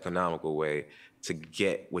most economical way to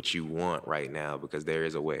get what you want right now, because there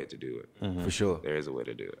is a way to do it. For sure. There is a way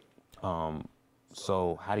to do it.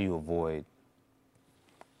 So how do you avoid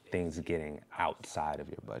things getting outside of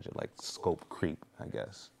your budget, like scope creep, I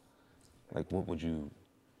guess? Like what would you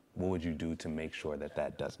do to make sure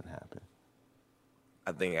that doesn't happen?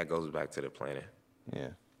 I think that goes back to the planning. Yeah.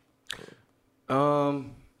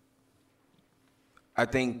 I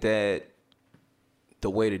think that the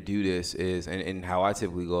way to do this is, and how I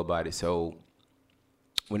typically go about it. So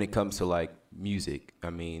when it comes to like music, I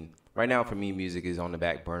mean, right now for me, music is on the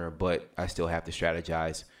back burner, but I still have to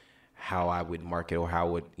strategize how I would market or how I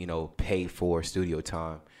would, pay for studio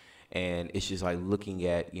time. And it's just like looking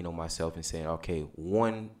at, myself and saying, okay,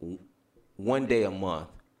 one day a month,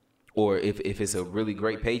 or if it's a really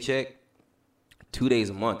great paycheck, 2 days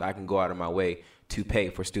a month, I can go out of my way to pay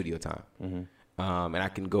for studio time. And I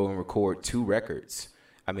can go and record 2 records.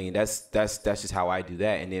 I mean, that's just how I do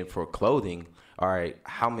that. And then for clothing, all right,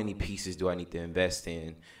 how many pieces do I need to invest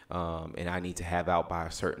in? And I need to have out by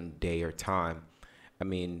a certain day or time. I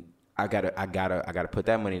mean, I gotta put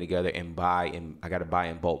that money together and I gotta buy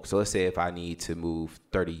in bulk. So let's say if I need to move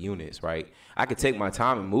 30 units, right? I could take my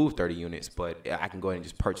time and move 30 units, but I can go ahead and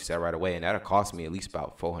just purchase that right away, and that'll cost me at least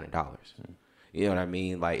about $400. You know what I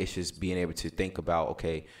mean? Like, it's just being able to think about,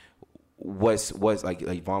 okay, what's like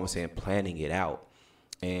Vaughn was saying, planning it out.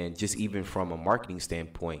 And just even from a marketing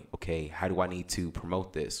standpoint, okay, how do I need to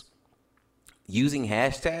promote this? Using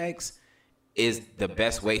hashtags is the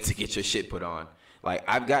best way to get your shit put on. Like,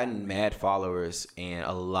 I've gotten mad followers and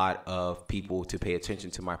a lot of people to pay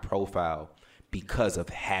attention to my profile because of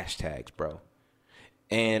hashtags, bro.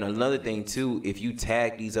 And another thing too, if you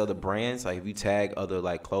tag these other brands, like if you tag other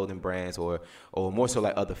like clothing brands or more so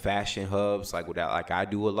like other fashion hubs, like I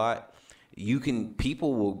do a lot,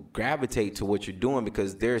 people will gravitate to what you're doing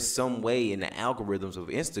because there's some way in the algorithms of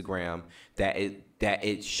Instagram that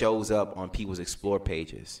it shows up on people's explore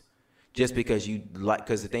pages. Just because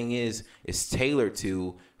because the thing is, it's tailored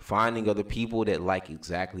to finding other people that like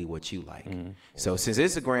exactly what you like. So since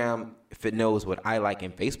Instagram, if it knows what I like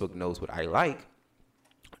and Facebook knows what I like,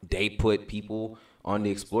 they put people on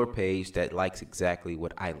the explore page that likes exactly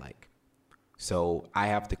what I like. So I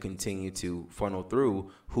have to continue to funnel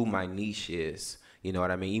through who my niche is. You know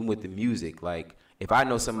what I mean? Even with the music, like if I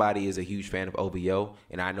know somebody is a huge fan of OVO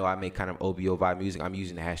and I know I make kind of OVO vibe music, I'm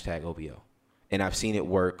using the hashtag OVO. And I've seen it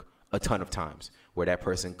work a ton of times where that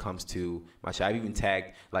person comes to my shit. I've even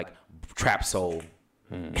tagged like Trap Soul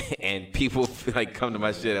and people like come to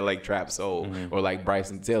my shit at like Trap Soul or like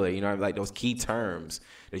Bryson Tiller, like those key terms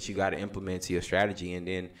that you got to implement to your strategy. And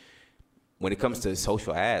then when it comes to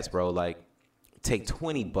social ads, bro, like take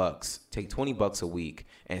 $20 a week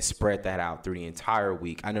and spread that out through the entire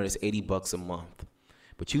week. I know it's $80 a month,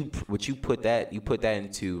 but you put that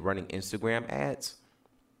into running Instagram ads,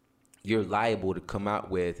 you're liable to come out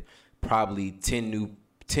with probably 10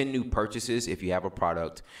 new purchases if you have a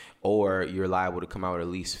product, or you're liable to come out with at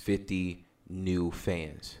least 50 new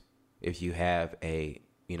fans if you have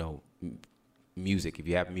music,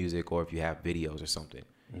 or if you have videos or something.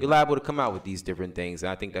 You're liable to come out with these different things,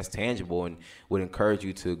 and I think that's tangible and would encourage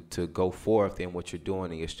you to go forth in what you're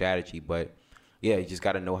doing in your strategy. But yeah, you just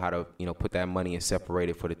got to know how to put that money and separate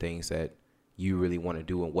it for the things that you really want to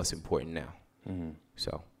do and what's important now.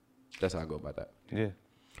 So that's how I go about that. Yeah.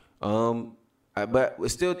 But we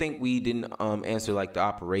still think we didn't answer like the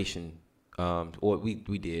operation, or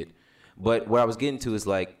we did. But what I was getting to is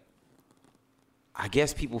like, I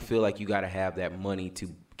guess people feel like you got to have that money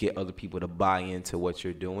to get other people to buy into what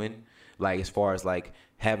you're doing. Like as far as like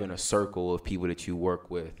having a circle of people that you work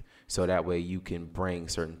with, so that way you can bring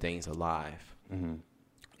certain things alive.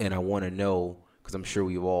 And I want to know, because I'm sure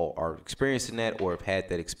we all are experiencing that or have had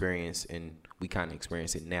that experience, and we kind of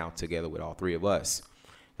experience it now together with all three of us.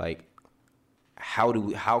 Like,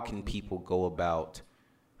 how can people go about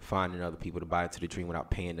finding other people to buy into the dream without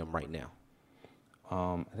paying them right now?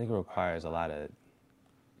 I think it requires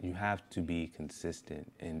you have to be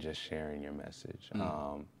consistent in just sharing your message,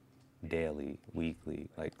 daily, weekly.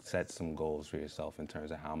 Like set some goals for yourself in terms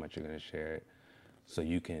of how much you're going to share it. so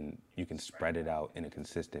you can spread it out in a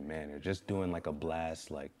consistent manner. Just doing like a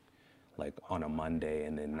blast like on a Monday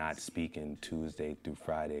and then not speaking Tuesday through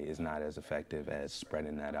Friday is not as effective as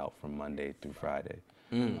spreading that out from Monday through Friday.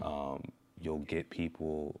 You'll get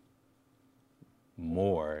people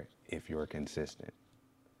more if you're consistent.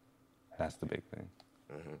 That's the big thing.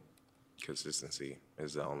 Consistency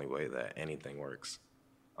is the only way that anything works,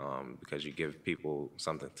 because you give people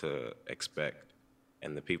something to expect,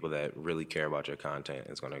 and the people that really care about your content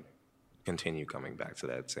is going to continue coming back to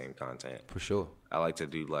that same content. For sure. I like to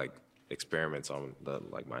do like experiments on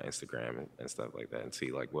like my Instagram and stuff like that, and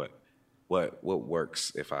see like what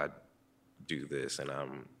works if I do this and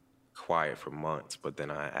I'm quiet for months, but then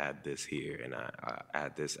I add this here and I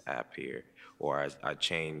add this app here, or I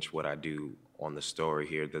change what I do on the story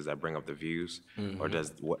here. Does that bring up the views, or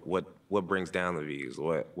does what brings down the views?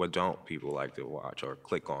 What don't people like to watch or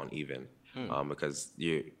click on even? Because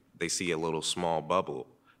they see a little small bubble,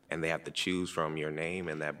 and they have to choose from your name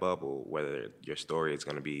and that bubble whether your story is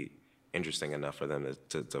going to be interesting enough for them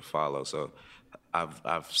to follow. So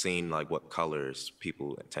I've seen like what colors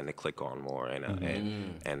people tend to click on more,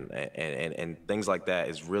 and things like that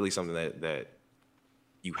is really something that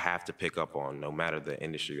you have to pick up on, no matter the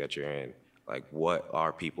industry that you're in. Like, what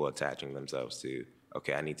are people attaching themselves to?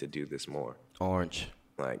 Okay, I need to do this more. Orange.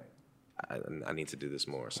 Like, I need to do this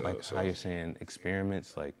more. So, like how you're saying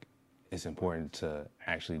experiments, like it's important to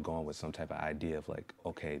actually go on with some type of idea of like,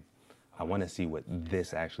 okay, I want to see what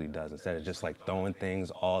this actually does, instead of just like throwing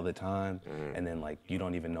things all the time and then like you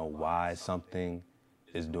don't even know why something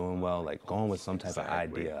is doing well. Like going with some type of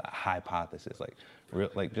idea, a hypothesis,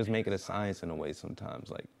 like just make it a science in a way sometimes.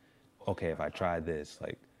 Like, okay, if I try this,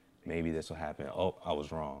 like maybe this will happen. Oh, I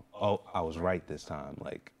was wrong. Oh, I was right this time.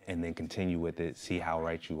 Like, and then continue with it, see how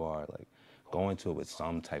right you are. Like go into it with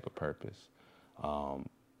some type of purpose.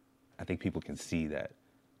 I think people can see that,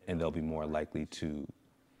 and they'll be more likely to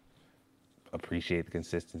appreciate the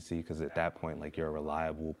consistency, because at that point, like, you're a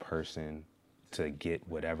reliable person to get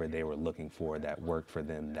whatever they were looking for that worked for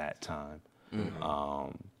them that time.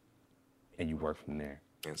 And you work from there.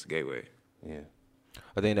 It's a gateway. Yeah.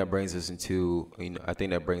 I think that brings us into, I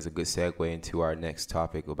think that brings a good segue into our next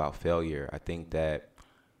topic about failure. I think that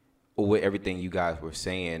with everything you guys were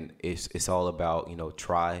saying, it's all about,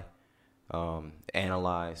 try,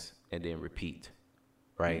 analyze, and then repeat,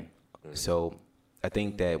 right? So I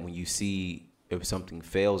think that when you see if something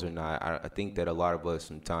fails or not, I think that a lot of us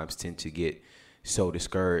sometimes tend to get so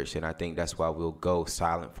discouraged, and I think that's why we'll go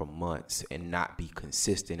silent for months and not be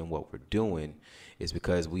consistent in what we're doing, is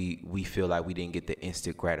because we feel like we didn't get the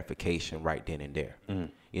instant gratification right then and there.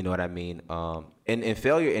 You know what I mean? And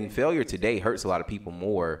failure today hurts a lot of people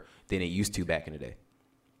more than it used to back in the day.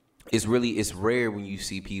 It's rare when you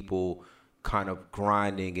see people kind of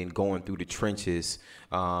grinding and going through the trenches,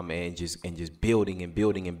 and just building and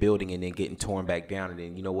building and building, and then getting torn back down, and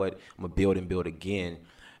then, you know what, I'm gonna build and build again.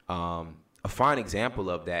 A fine example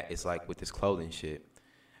of that is like with this clothing shit.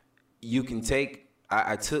 You can take,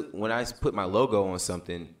 when I put my logo on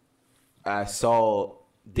something, I saw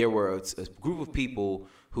there were a group of people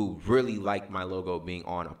who really liked my logo being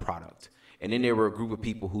on a product, and then there were a group of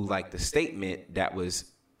people who liked the statement that was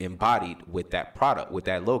embodied with that product, with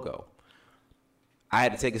that logo. I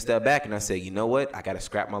had to take a step back and I said, you know what? I got to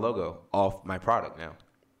scrap my logo off my product now.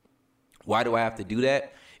 Why do I have to do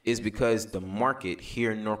that? It's because the market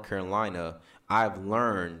here in North Carolina, I've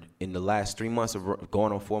learned in the last 3 months of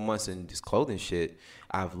going on 4 months in this clothing shit,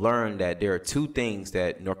 I've learned that there are two things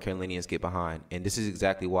that North Carolinians get behind. And this is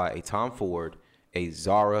exactly why a Tom Ford, a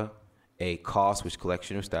Zara, a COS, which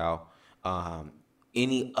collection of style,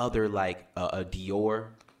 any other like a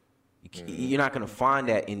Dior, you're not going to find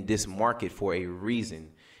that in this market for a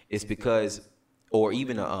reason. It's because, or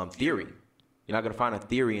even a theory. You're not going to find a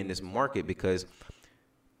theory in this market because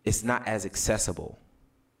it's not as accessible.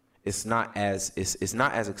 It's not as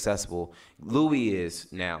accessible. Louis is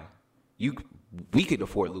now. We could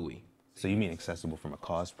afford Louis. So you mean accessible from a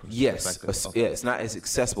cost perspective? Yes. Yeah, it's not as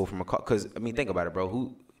accessible from a cost. Because, I mean, think about it, bro.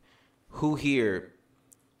 Who here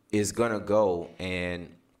is going to go and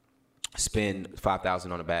spend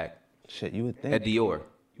 $5,000 on a bag? Shit, you would think. At Dior.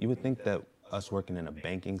 You would think that us working in a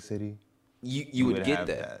banking city, you would get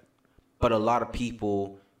that. But a lot of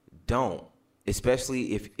people don't,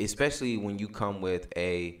 especially when you come with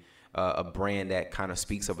a brand that kind of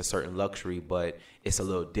speaks of a certain luxury, but it's a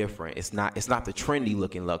little different. It's not the trendy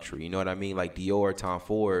looking luxury. You know what I mean? Like Dior, Tom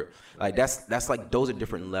Ford, like that's like, those are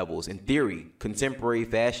different levels. In theory, contemporary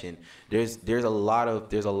fashion, there's a lot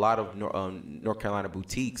of North Carolina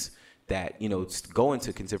boutiques that, go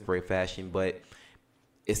into contemporary fashion, but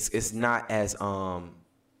it's not as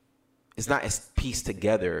it's not as pieced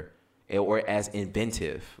together or as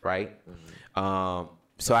inventive, right?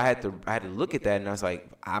 So I had to look at that, and I was like,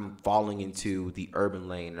 I'm falling into the urban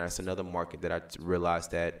lane, and that's another market that I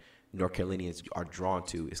realized that North Carolinians are drawn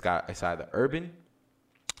to. It's either urban,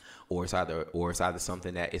 or it's either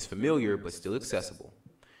something that is familiar but still accessible.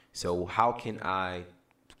 So how can I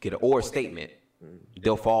get a statement?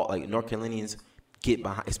 They'll fall, like North Carolinians get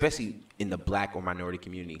behind, especially in the Black or minority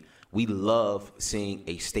community. We love seeing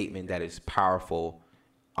a statement that is powerful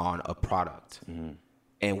on a product.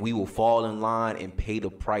 And we will fall in line and pay the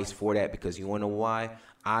price for that, because you want to know why?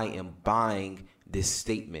 I am buying this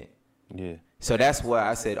statement. Yeah. So that's why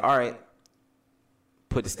I said, all right,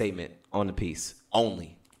 put the statement on the piece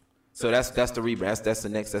only. So that's the rebrand. That's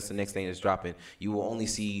the next thing that's dropping. You will only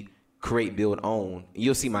see create, build, own.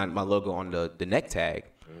 You'll see my logo on the neck tag.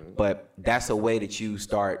 But that's a way that you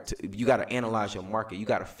start. You got to analyze your market. You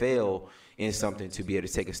got to fail in something to be able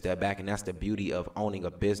to take a step back, and that's the beauty of owning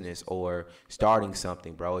a business or starting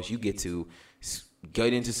something, bro. Is you get to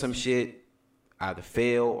get into some shit, either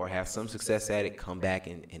fail or have some success at it, come back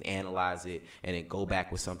and analyze it, and then go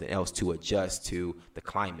back with something else to adjust to the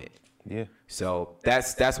climate. Yeah. So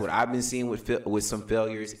that's what I've been seeing with some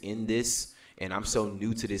failures in this, and I'm so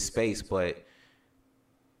new to this space, but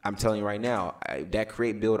I'm telling you right now, that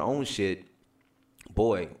create, build, own shit,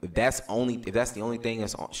 boy, if that's the only thing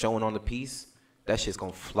that's showing on the piece, that shit's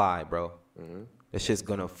gonna fly, bro. That shit's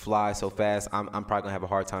gonna fly so fast. I'm probably gonna have a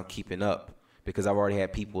hard time keeping up, because I've already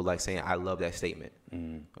had people like saying, I love that statement.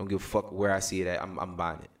 I don't give a fuck where I see it at. I'm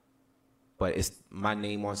buying it. But it's my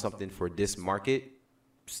name on something for this market.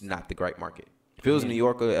 It's not the right market. If it was New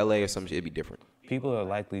York or LA or some shit, it'd be different. People are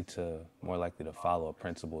more likely to follow a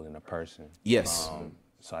principle than a person. Yes.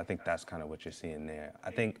 So I think that's kind of what you're seeing there.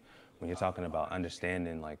 I think when you're talking about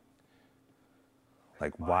understanding like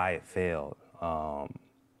why it failed,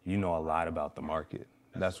 you know a lot about the market.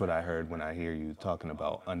 That's what I heard when I hear you talking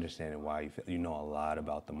about understanding why you know a lot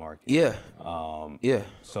about the market. Yeah. Yeah.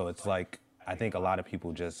 So it's like, I think a lot of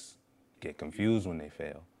people just get confused when they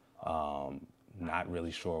fail, not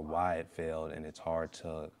really sure why it failed, and it's hard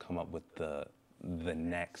to come up with the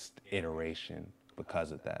next iteration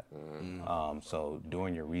because of that. So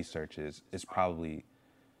doing your research is probably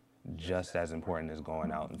just as important as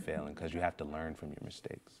going out and failing, because you have to learn from your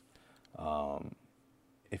mistakes.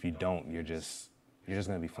 If you don't, you're just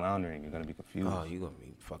gonna be floundering. You're gonna be confused. Oh, you're gonna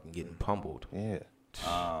be fucking getting pummeled. Yeah.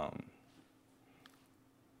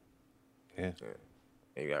 Yeah.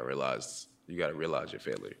 And you gotta realize your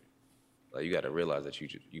failure. Like, you gotta realize that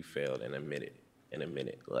you failed and admit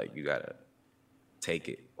it. Like, you gotta take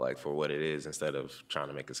it like for what it is, instead of trying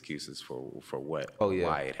to make excuses for what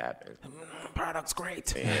why it happened. Product's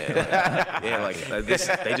great. Yeah, like this,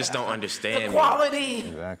 they just don't understand the quality. Me.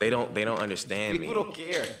 Exactly. They don't understand me. People don't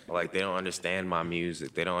care. Like, they don't understand my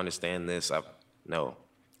music. They don't understand this. No.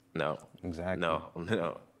 Exactly.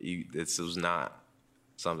 No. This was not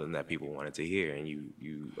something that people wanted to hear, and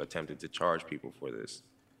you attempted to charge people for this.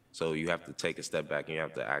 So you have to take a step back, and you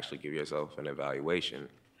have to actually give yourself an evaluation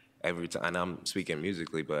every time. And I'm speaking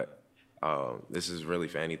musically, but this is really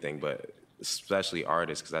for anything, but especially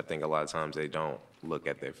artists, because I think a lot of times they don't look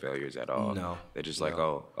at their failures at all. No. They're just like,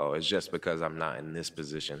 oh, it's just because I'm not in this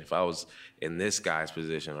position. If I was in this guy's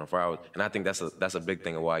position, or if I was, and I think that's a big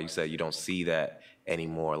thing of why you said you don't see that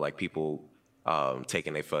anymore, like people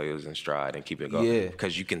taking their failures in stride and keep it going. Yeah.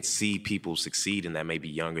 Because you can see people succeed, and that may be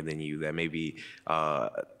younger than you, that may be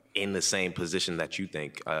in the same position that you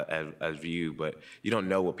think as you, but you don't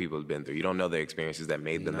know what people have been through. You don't know their experiences that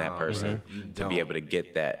made them that person to be able to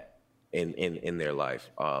get that in their life.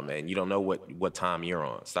 And you don't know what time you're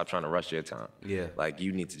on. Stop trying to rush your time. Yeah. Like,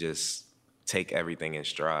 you need to just take everything in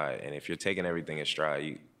stride. And if you're taking everything in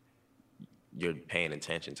stride, you're paying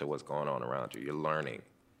attention to what's going on around you. You're learning.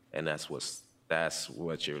 And that's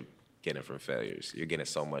what you're getting from failures. You're getting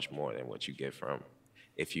so much more than what you get from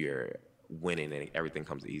if you're winning and everything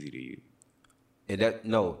comes easy to you. And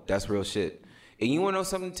that's real shit. And you want to know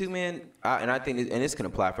something too, man? I think, and this can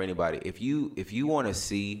apply for anybody. If you want to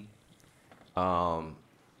see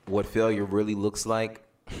what failure really looks like,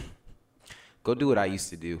 go do what I used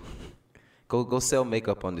to do. Go sell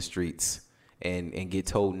makeup on the streets and get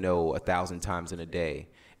told no 1,000 times in a day.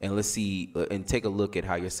 And let's see, and take a look at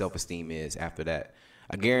how your self-esteem is after that.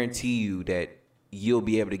 I guarantee you that you'll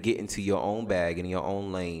be able to get into your own bag and your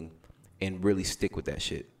own lane and really stick with that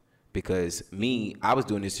shit. Because I was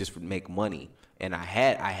doing this just to make money, and I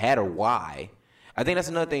had a why. I think that's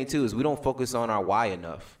another thing too, is we don't focus on our why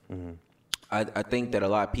enough. Mm-hmm. I think that a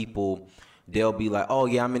lot of people, they'll be like, oh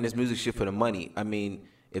yeah, I'm in this music shit for the money. I mean,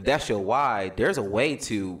 if that's your why, there's a way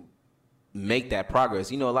to make that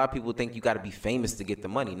progress. You know, a lot of people think you got to be famous to get the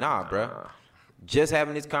money. Nah, bruh. Just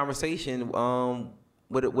having this conversation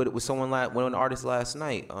with someone like one of the artists last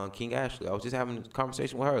night, King Ashley. I was just having a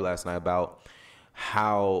conversation with her last night about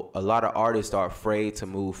how a lot of artists are afraid to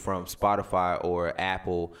move from Spotify or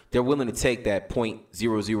Apple. They're willing to take that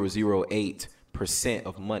 0.0008%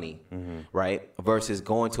 of money, right? Versus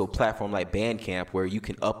going to a platform like Bandcamp where you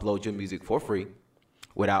can upload your music for free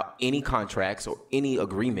without any contracts or any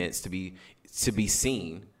agreements to be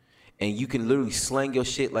seen. And you can literally slang your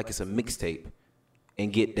shit like it's a mixtape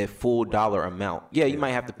and get that full dollar amount. Yeah, you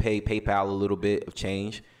might have to pay PayPal a little bit of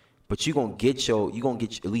change, but you're gonna get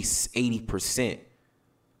at least 80%.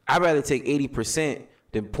 I'd rather take 80%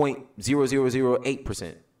 than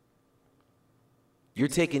 0.0008%. You're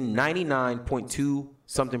taking 99.2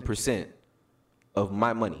 something percent of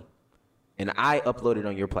my money, and I upload it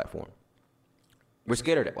on your platform. We're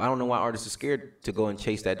scared of that. I don't know why artists are scared to go and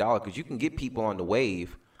chase that dollar, because you can get people on the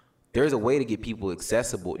wave. There's a way to get people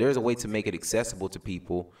accessible. There's a way to make it accessible to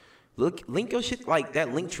people. Link your shit like that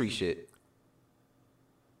Linktree shit.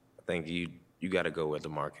 I think you got to go where the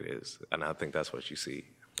market is, and I think that's what you see.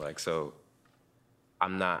 Like, so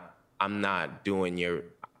I'm not doing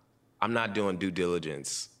due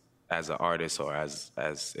diligence as an artist, or as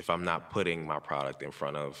if I'm not putting my product in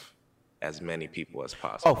front of as many people as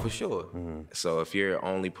possible. Oh, for sure. So if you're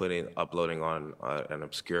only uploading on an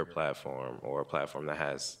obscure platform, or a platform that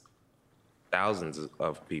has thousands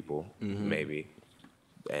of people, maybe,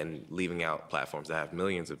 and leaving out platforms that have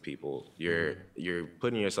millions of people, you're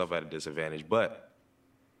putting yourself at a disadvantage. But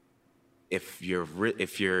if you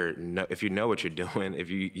know what you're doing, if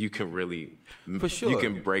you can really, for sure, you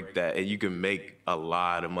can break that, and you can make a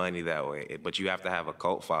lot of money that way. But you have to have a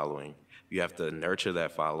cult following. You have to nurture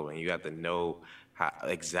that following. You have to know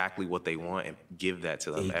exactly what they want and give that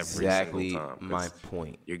to them every single time. My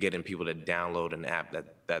point. You're getting people to download an app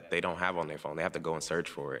that they don't have on their phone. They have to go and search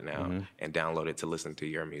for it now and download it to listen to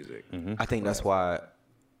your music. I think that's why.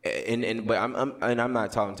 But I'm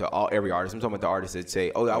not talking to every artist. I'm talking about the artists that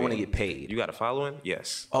say, "Oh, I want to get paid." You got a following?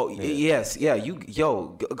 Yes. Oh, yes, yeah.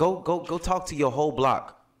 Go talk to your whole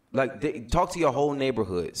block. Like, talk to your whole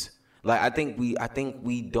neighborhoods. Like, I think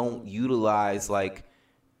we don't utilize like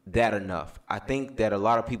that enough. I think that a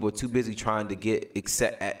lot of people are too busy trying to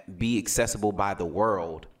be accessible by the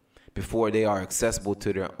world before they are accessible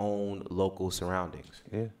to their own local surroundings.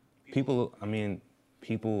 Yeah, people,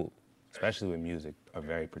 especially with music, are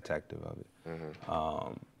very protective of it.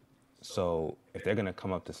 So if they're gonna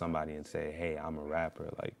come up to somebody and say, "Hey, I'm a rapper,"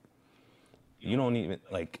 like, you don't even,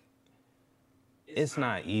 like, it's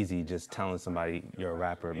not easy just telling somebody you're a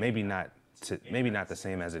rapper. Maybe not the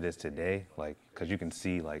same as it is today, like, because you can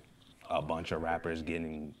see like a bunch of rappers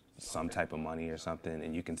getting some type of money or something,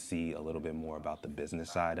 and you can see a little bit more about the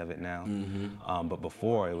business side of it now. But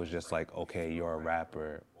before, it was just like, okay, you're a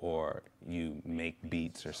rapper, or you make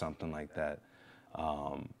beats or something like that.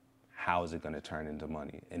 How is it going to turn into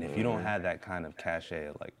money? And if you don't have that kind of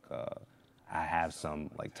cachet, like I have some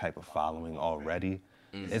like type of following already,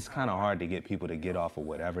 it's kind of hard to get people to get off of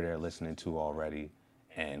whatever they're listening to already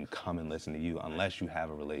and come and listen to you, unless you have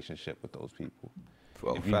a relationship with those people.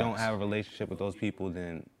 Well, if you don't have a relationship with those people,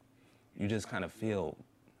 then you just kind of feel,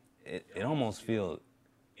 it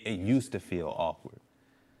used to feel awkward.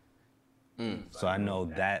 So I know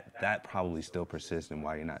that probably still persists, and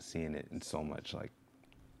why you're not seeing it in so much like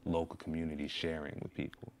local community sharing with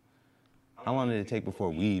people. How long did it take before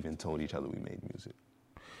we even told each other we made music?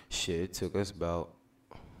 Shit, it took us about,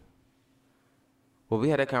 well, we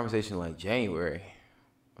had that conversation like January.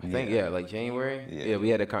 I think, like January. Yeah, we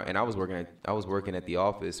had and I was working at the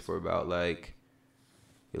office for about like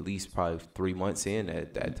at least probably 3 months in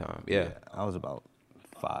at that time. Yeah. I was about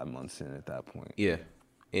 5 months in at that point. Yeah,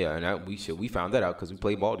 and we found that out because we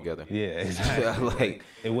played ball together. Yeah, exactly. Like,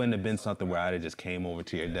 it wouldn't have been something where I'd have just came over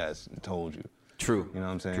to your desk and told you. True. You know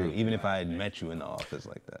what I'm saying? True. Even if I had met you in the office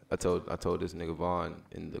like that. I told this nigga Vaughn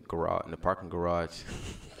in the parking garage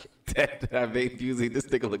that I made music. This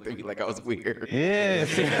nigga looked at me like I was weird. Yeah.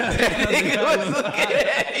 That nigga was looking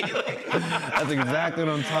at me like, that's exactly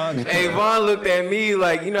what I'm talking about. Hey, Vaughn looked at me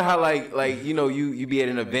like, you know how like you know, you be at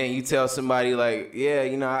an event, you tell somebody like, yeah,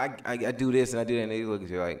 you know, I do this and I do that, and they look at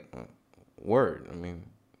you like, word. I mean,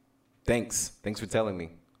 thanks for telling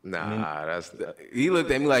me. Nah, he looked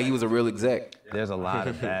at me like he was a real exec. There's a lot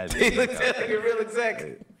of bad. He looked at me like a real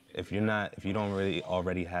exec. If you don't really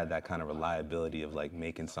already have that kind of reliability of like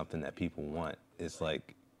making something that people want, it's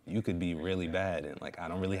like you could be really bad, and like I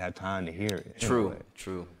don't really have time to hear it. True.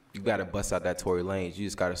 You gotta bust out that Tory Lanez. You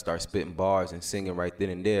just gotta start spitting bars and singing right then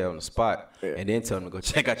and there on the spot, and then tell them to go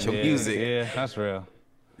check out your music. Yeah, that's real.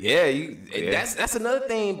 Yeah, that's another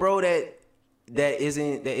thing, bro. That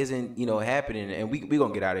isn't happening, and we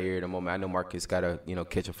gonna get out of here in a moment. I know Marcus gotta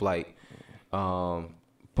catch a flight.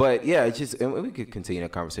 But yeah, it's just, and we could continue the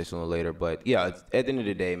conversation a little later. But yeah, at the end of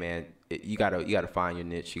the day, man, you gotta find your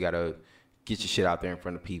niche. You gotta get your shit out there in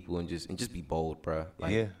front of people and just be bold, bro.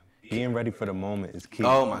 Like, yeah. Being ready for the moment is key.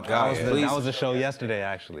 Oh my God! That was the show yesterday,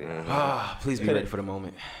 actually. Please be ready for the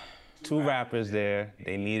moment. 2 rappers there.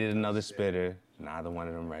 They needed another spitter. Neither one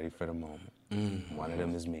of them ready for the moment. One of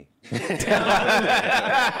them is me. Bro,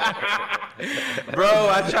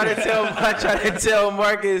 I try to tell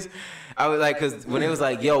Marcus. I was like, cause when it was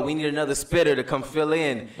like, yo, we need another spitter to come fill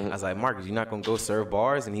in. I was like, Marcus, you not gonna go serve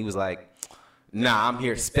bars? And he was like, nah, I'm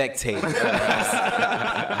here spectating.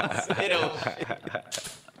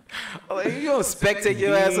 You gonna spectate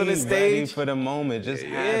your ass on the stage? Ready for the moment. Just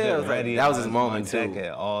have it ready. That was his moment too.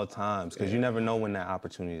 At all times, because you never know when that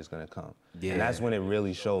opportunity is gonna come. Yeah. And that's when it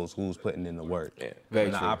really shows who's putting in the work. Yeah. Very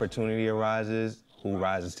when true. the opportunity arises, who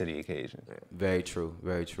rises to the occasion. Very true.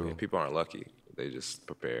 Very true. Yeah, people aren't lucky. They just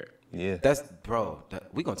prepare. Yeah. That's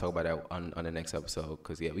we gonna talk about that on the next episode,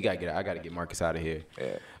 cause yeah, I gotta get Marcus out of here.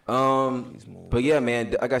 Yeah. But yeah,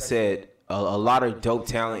 man, like I said, a lot of dope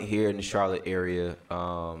talent here in the Charlotte area.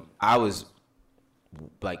 I was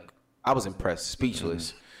impressed,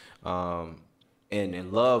 speechless,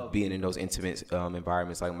 and love being in those intimate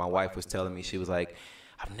environments. Like my wife was telling me, she was like,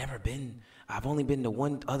 I've only been to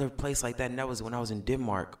one other place like that, and that was when I was in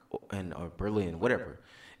Denmark or Berlin, whatever.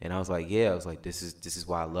 And I was like, this is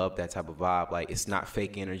why I love that type of vibe. Like, it's not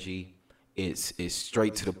fake energy. It's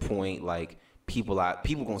straight to the point. Like, people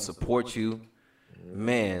gonna support you.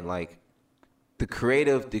 Man, like, the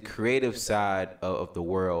creative side of the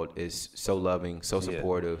world is so loving, so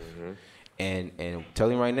supportive. And I'm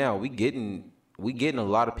telling you right now, we getting a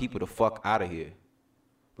lot of people to fuck out of here.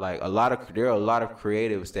 Like, there are a lot of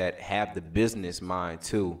creatives that have the business mind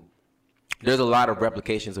too. There's a lot of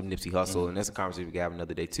replications of Nipsey Hussle, and that's a conversation we can have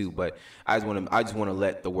another day too. But I just want to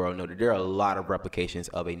let the world know that there are a lot of replications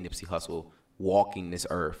of a Nipsey Hussle walking this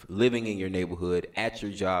earth, living in your neighborhood, at your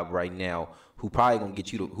job right now, who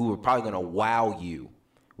are probably gonna wow you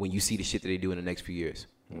when you see the shit that they do in the next few years.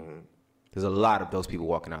 There's a lot of those people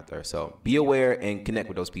walking out there, so be aware and connect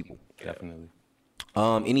with those people. Definitely.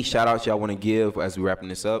 Any shout outs y'all want to give as we wrapping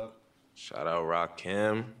this up? Shout out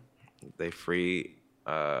Rakim. They freed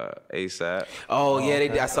ASAP. Oh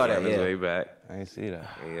yeah, I saw that. On his way Yeah. back. I didn't see that.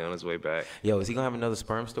 He on his way back. Yo, is he gonna have another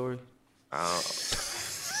sperm story?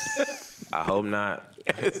 I hope not.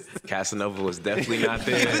 Casanova was definitely not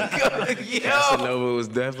there. Casanova was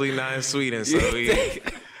definitely not in Sweden, so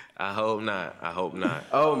I hope not.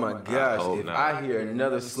 Oh my gosh! hope If not. I hear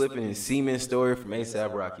another slipping and semen story from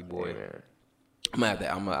ASAP Rocky boy, Man.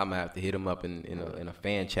 I'm gonna have to hit him up in a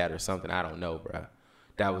fan chat or something. I don't know, bro.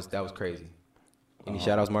 That was crazy. Any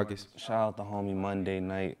shout outs, Marcus? Shout out to homie Monday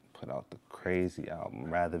Night. Put out the crazy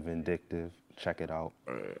album, Rather Vindictive. Check it out.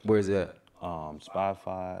 Where is that?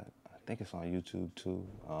 Spotify. I think it's on YouTube too.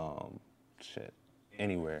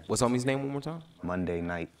 Anywhere. What's homie's name one more time? Monday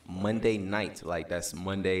Night. Monday Night. Like that's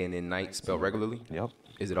Monday and then night spelled regularly? Yep.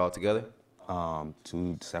 Is it all together?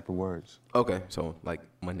 2 separate words. Okay, so like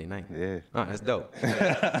Monday night. Yeah. Oh, that's dope.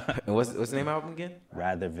 And what's the name of the album again?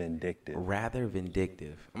 Rather Vindictive. Rather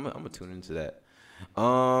Vindictive. I'm gonna tune into that.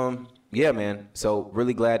 Yeah, man. So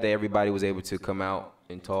really glad that everybody was able to come out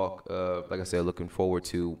and talk. Like I said, looking forward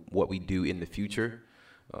to what we do in the future.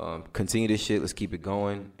 Continue this shit. Let's keep it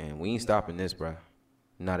going. And we ain't stopping this, bro.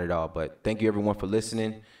 Not at all. But thank you everyone for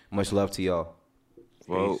listening. Much love to y'all.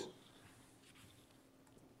 Vote.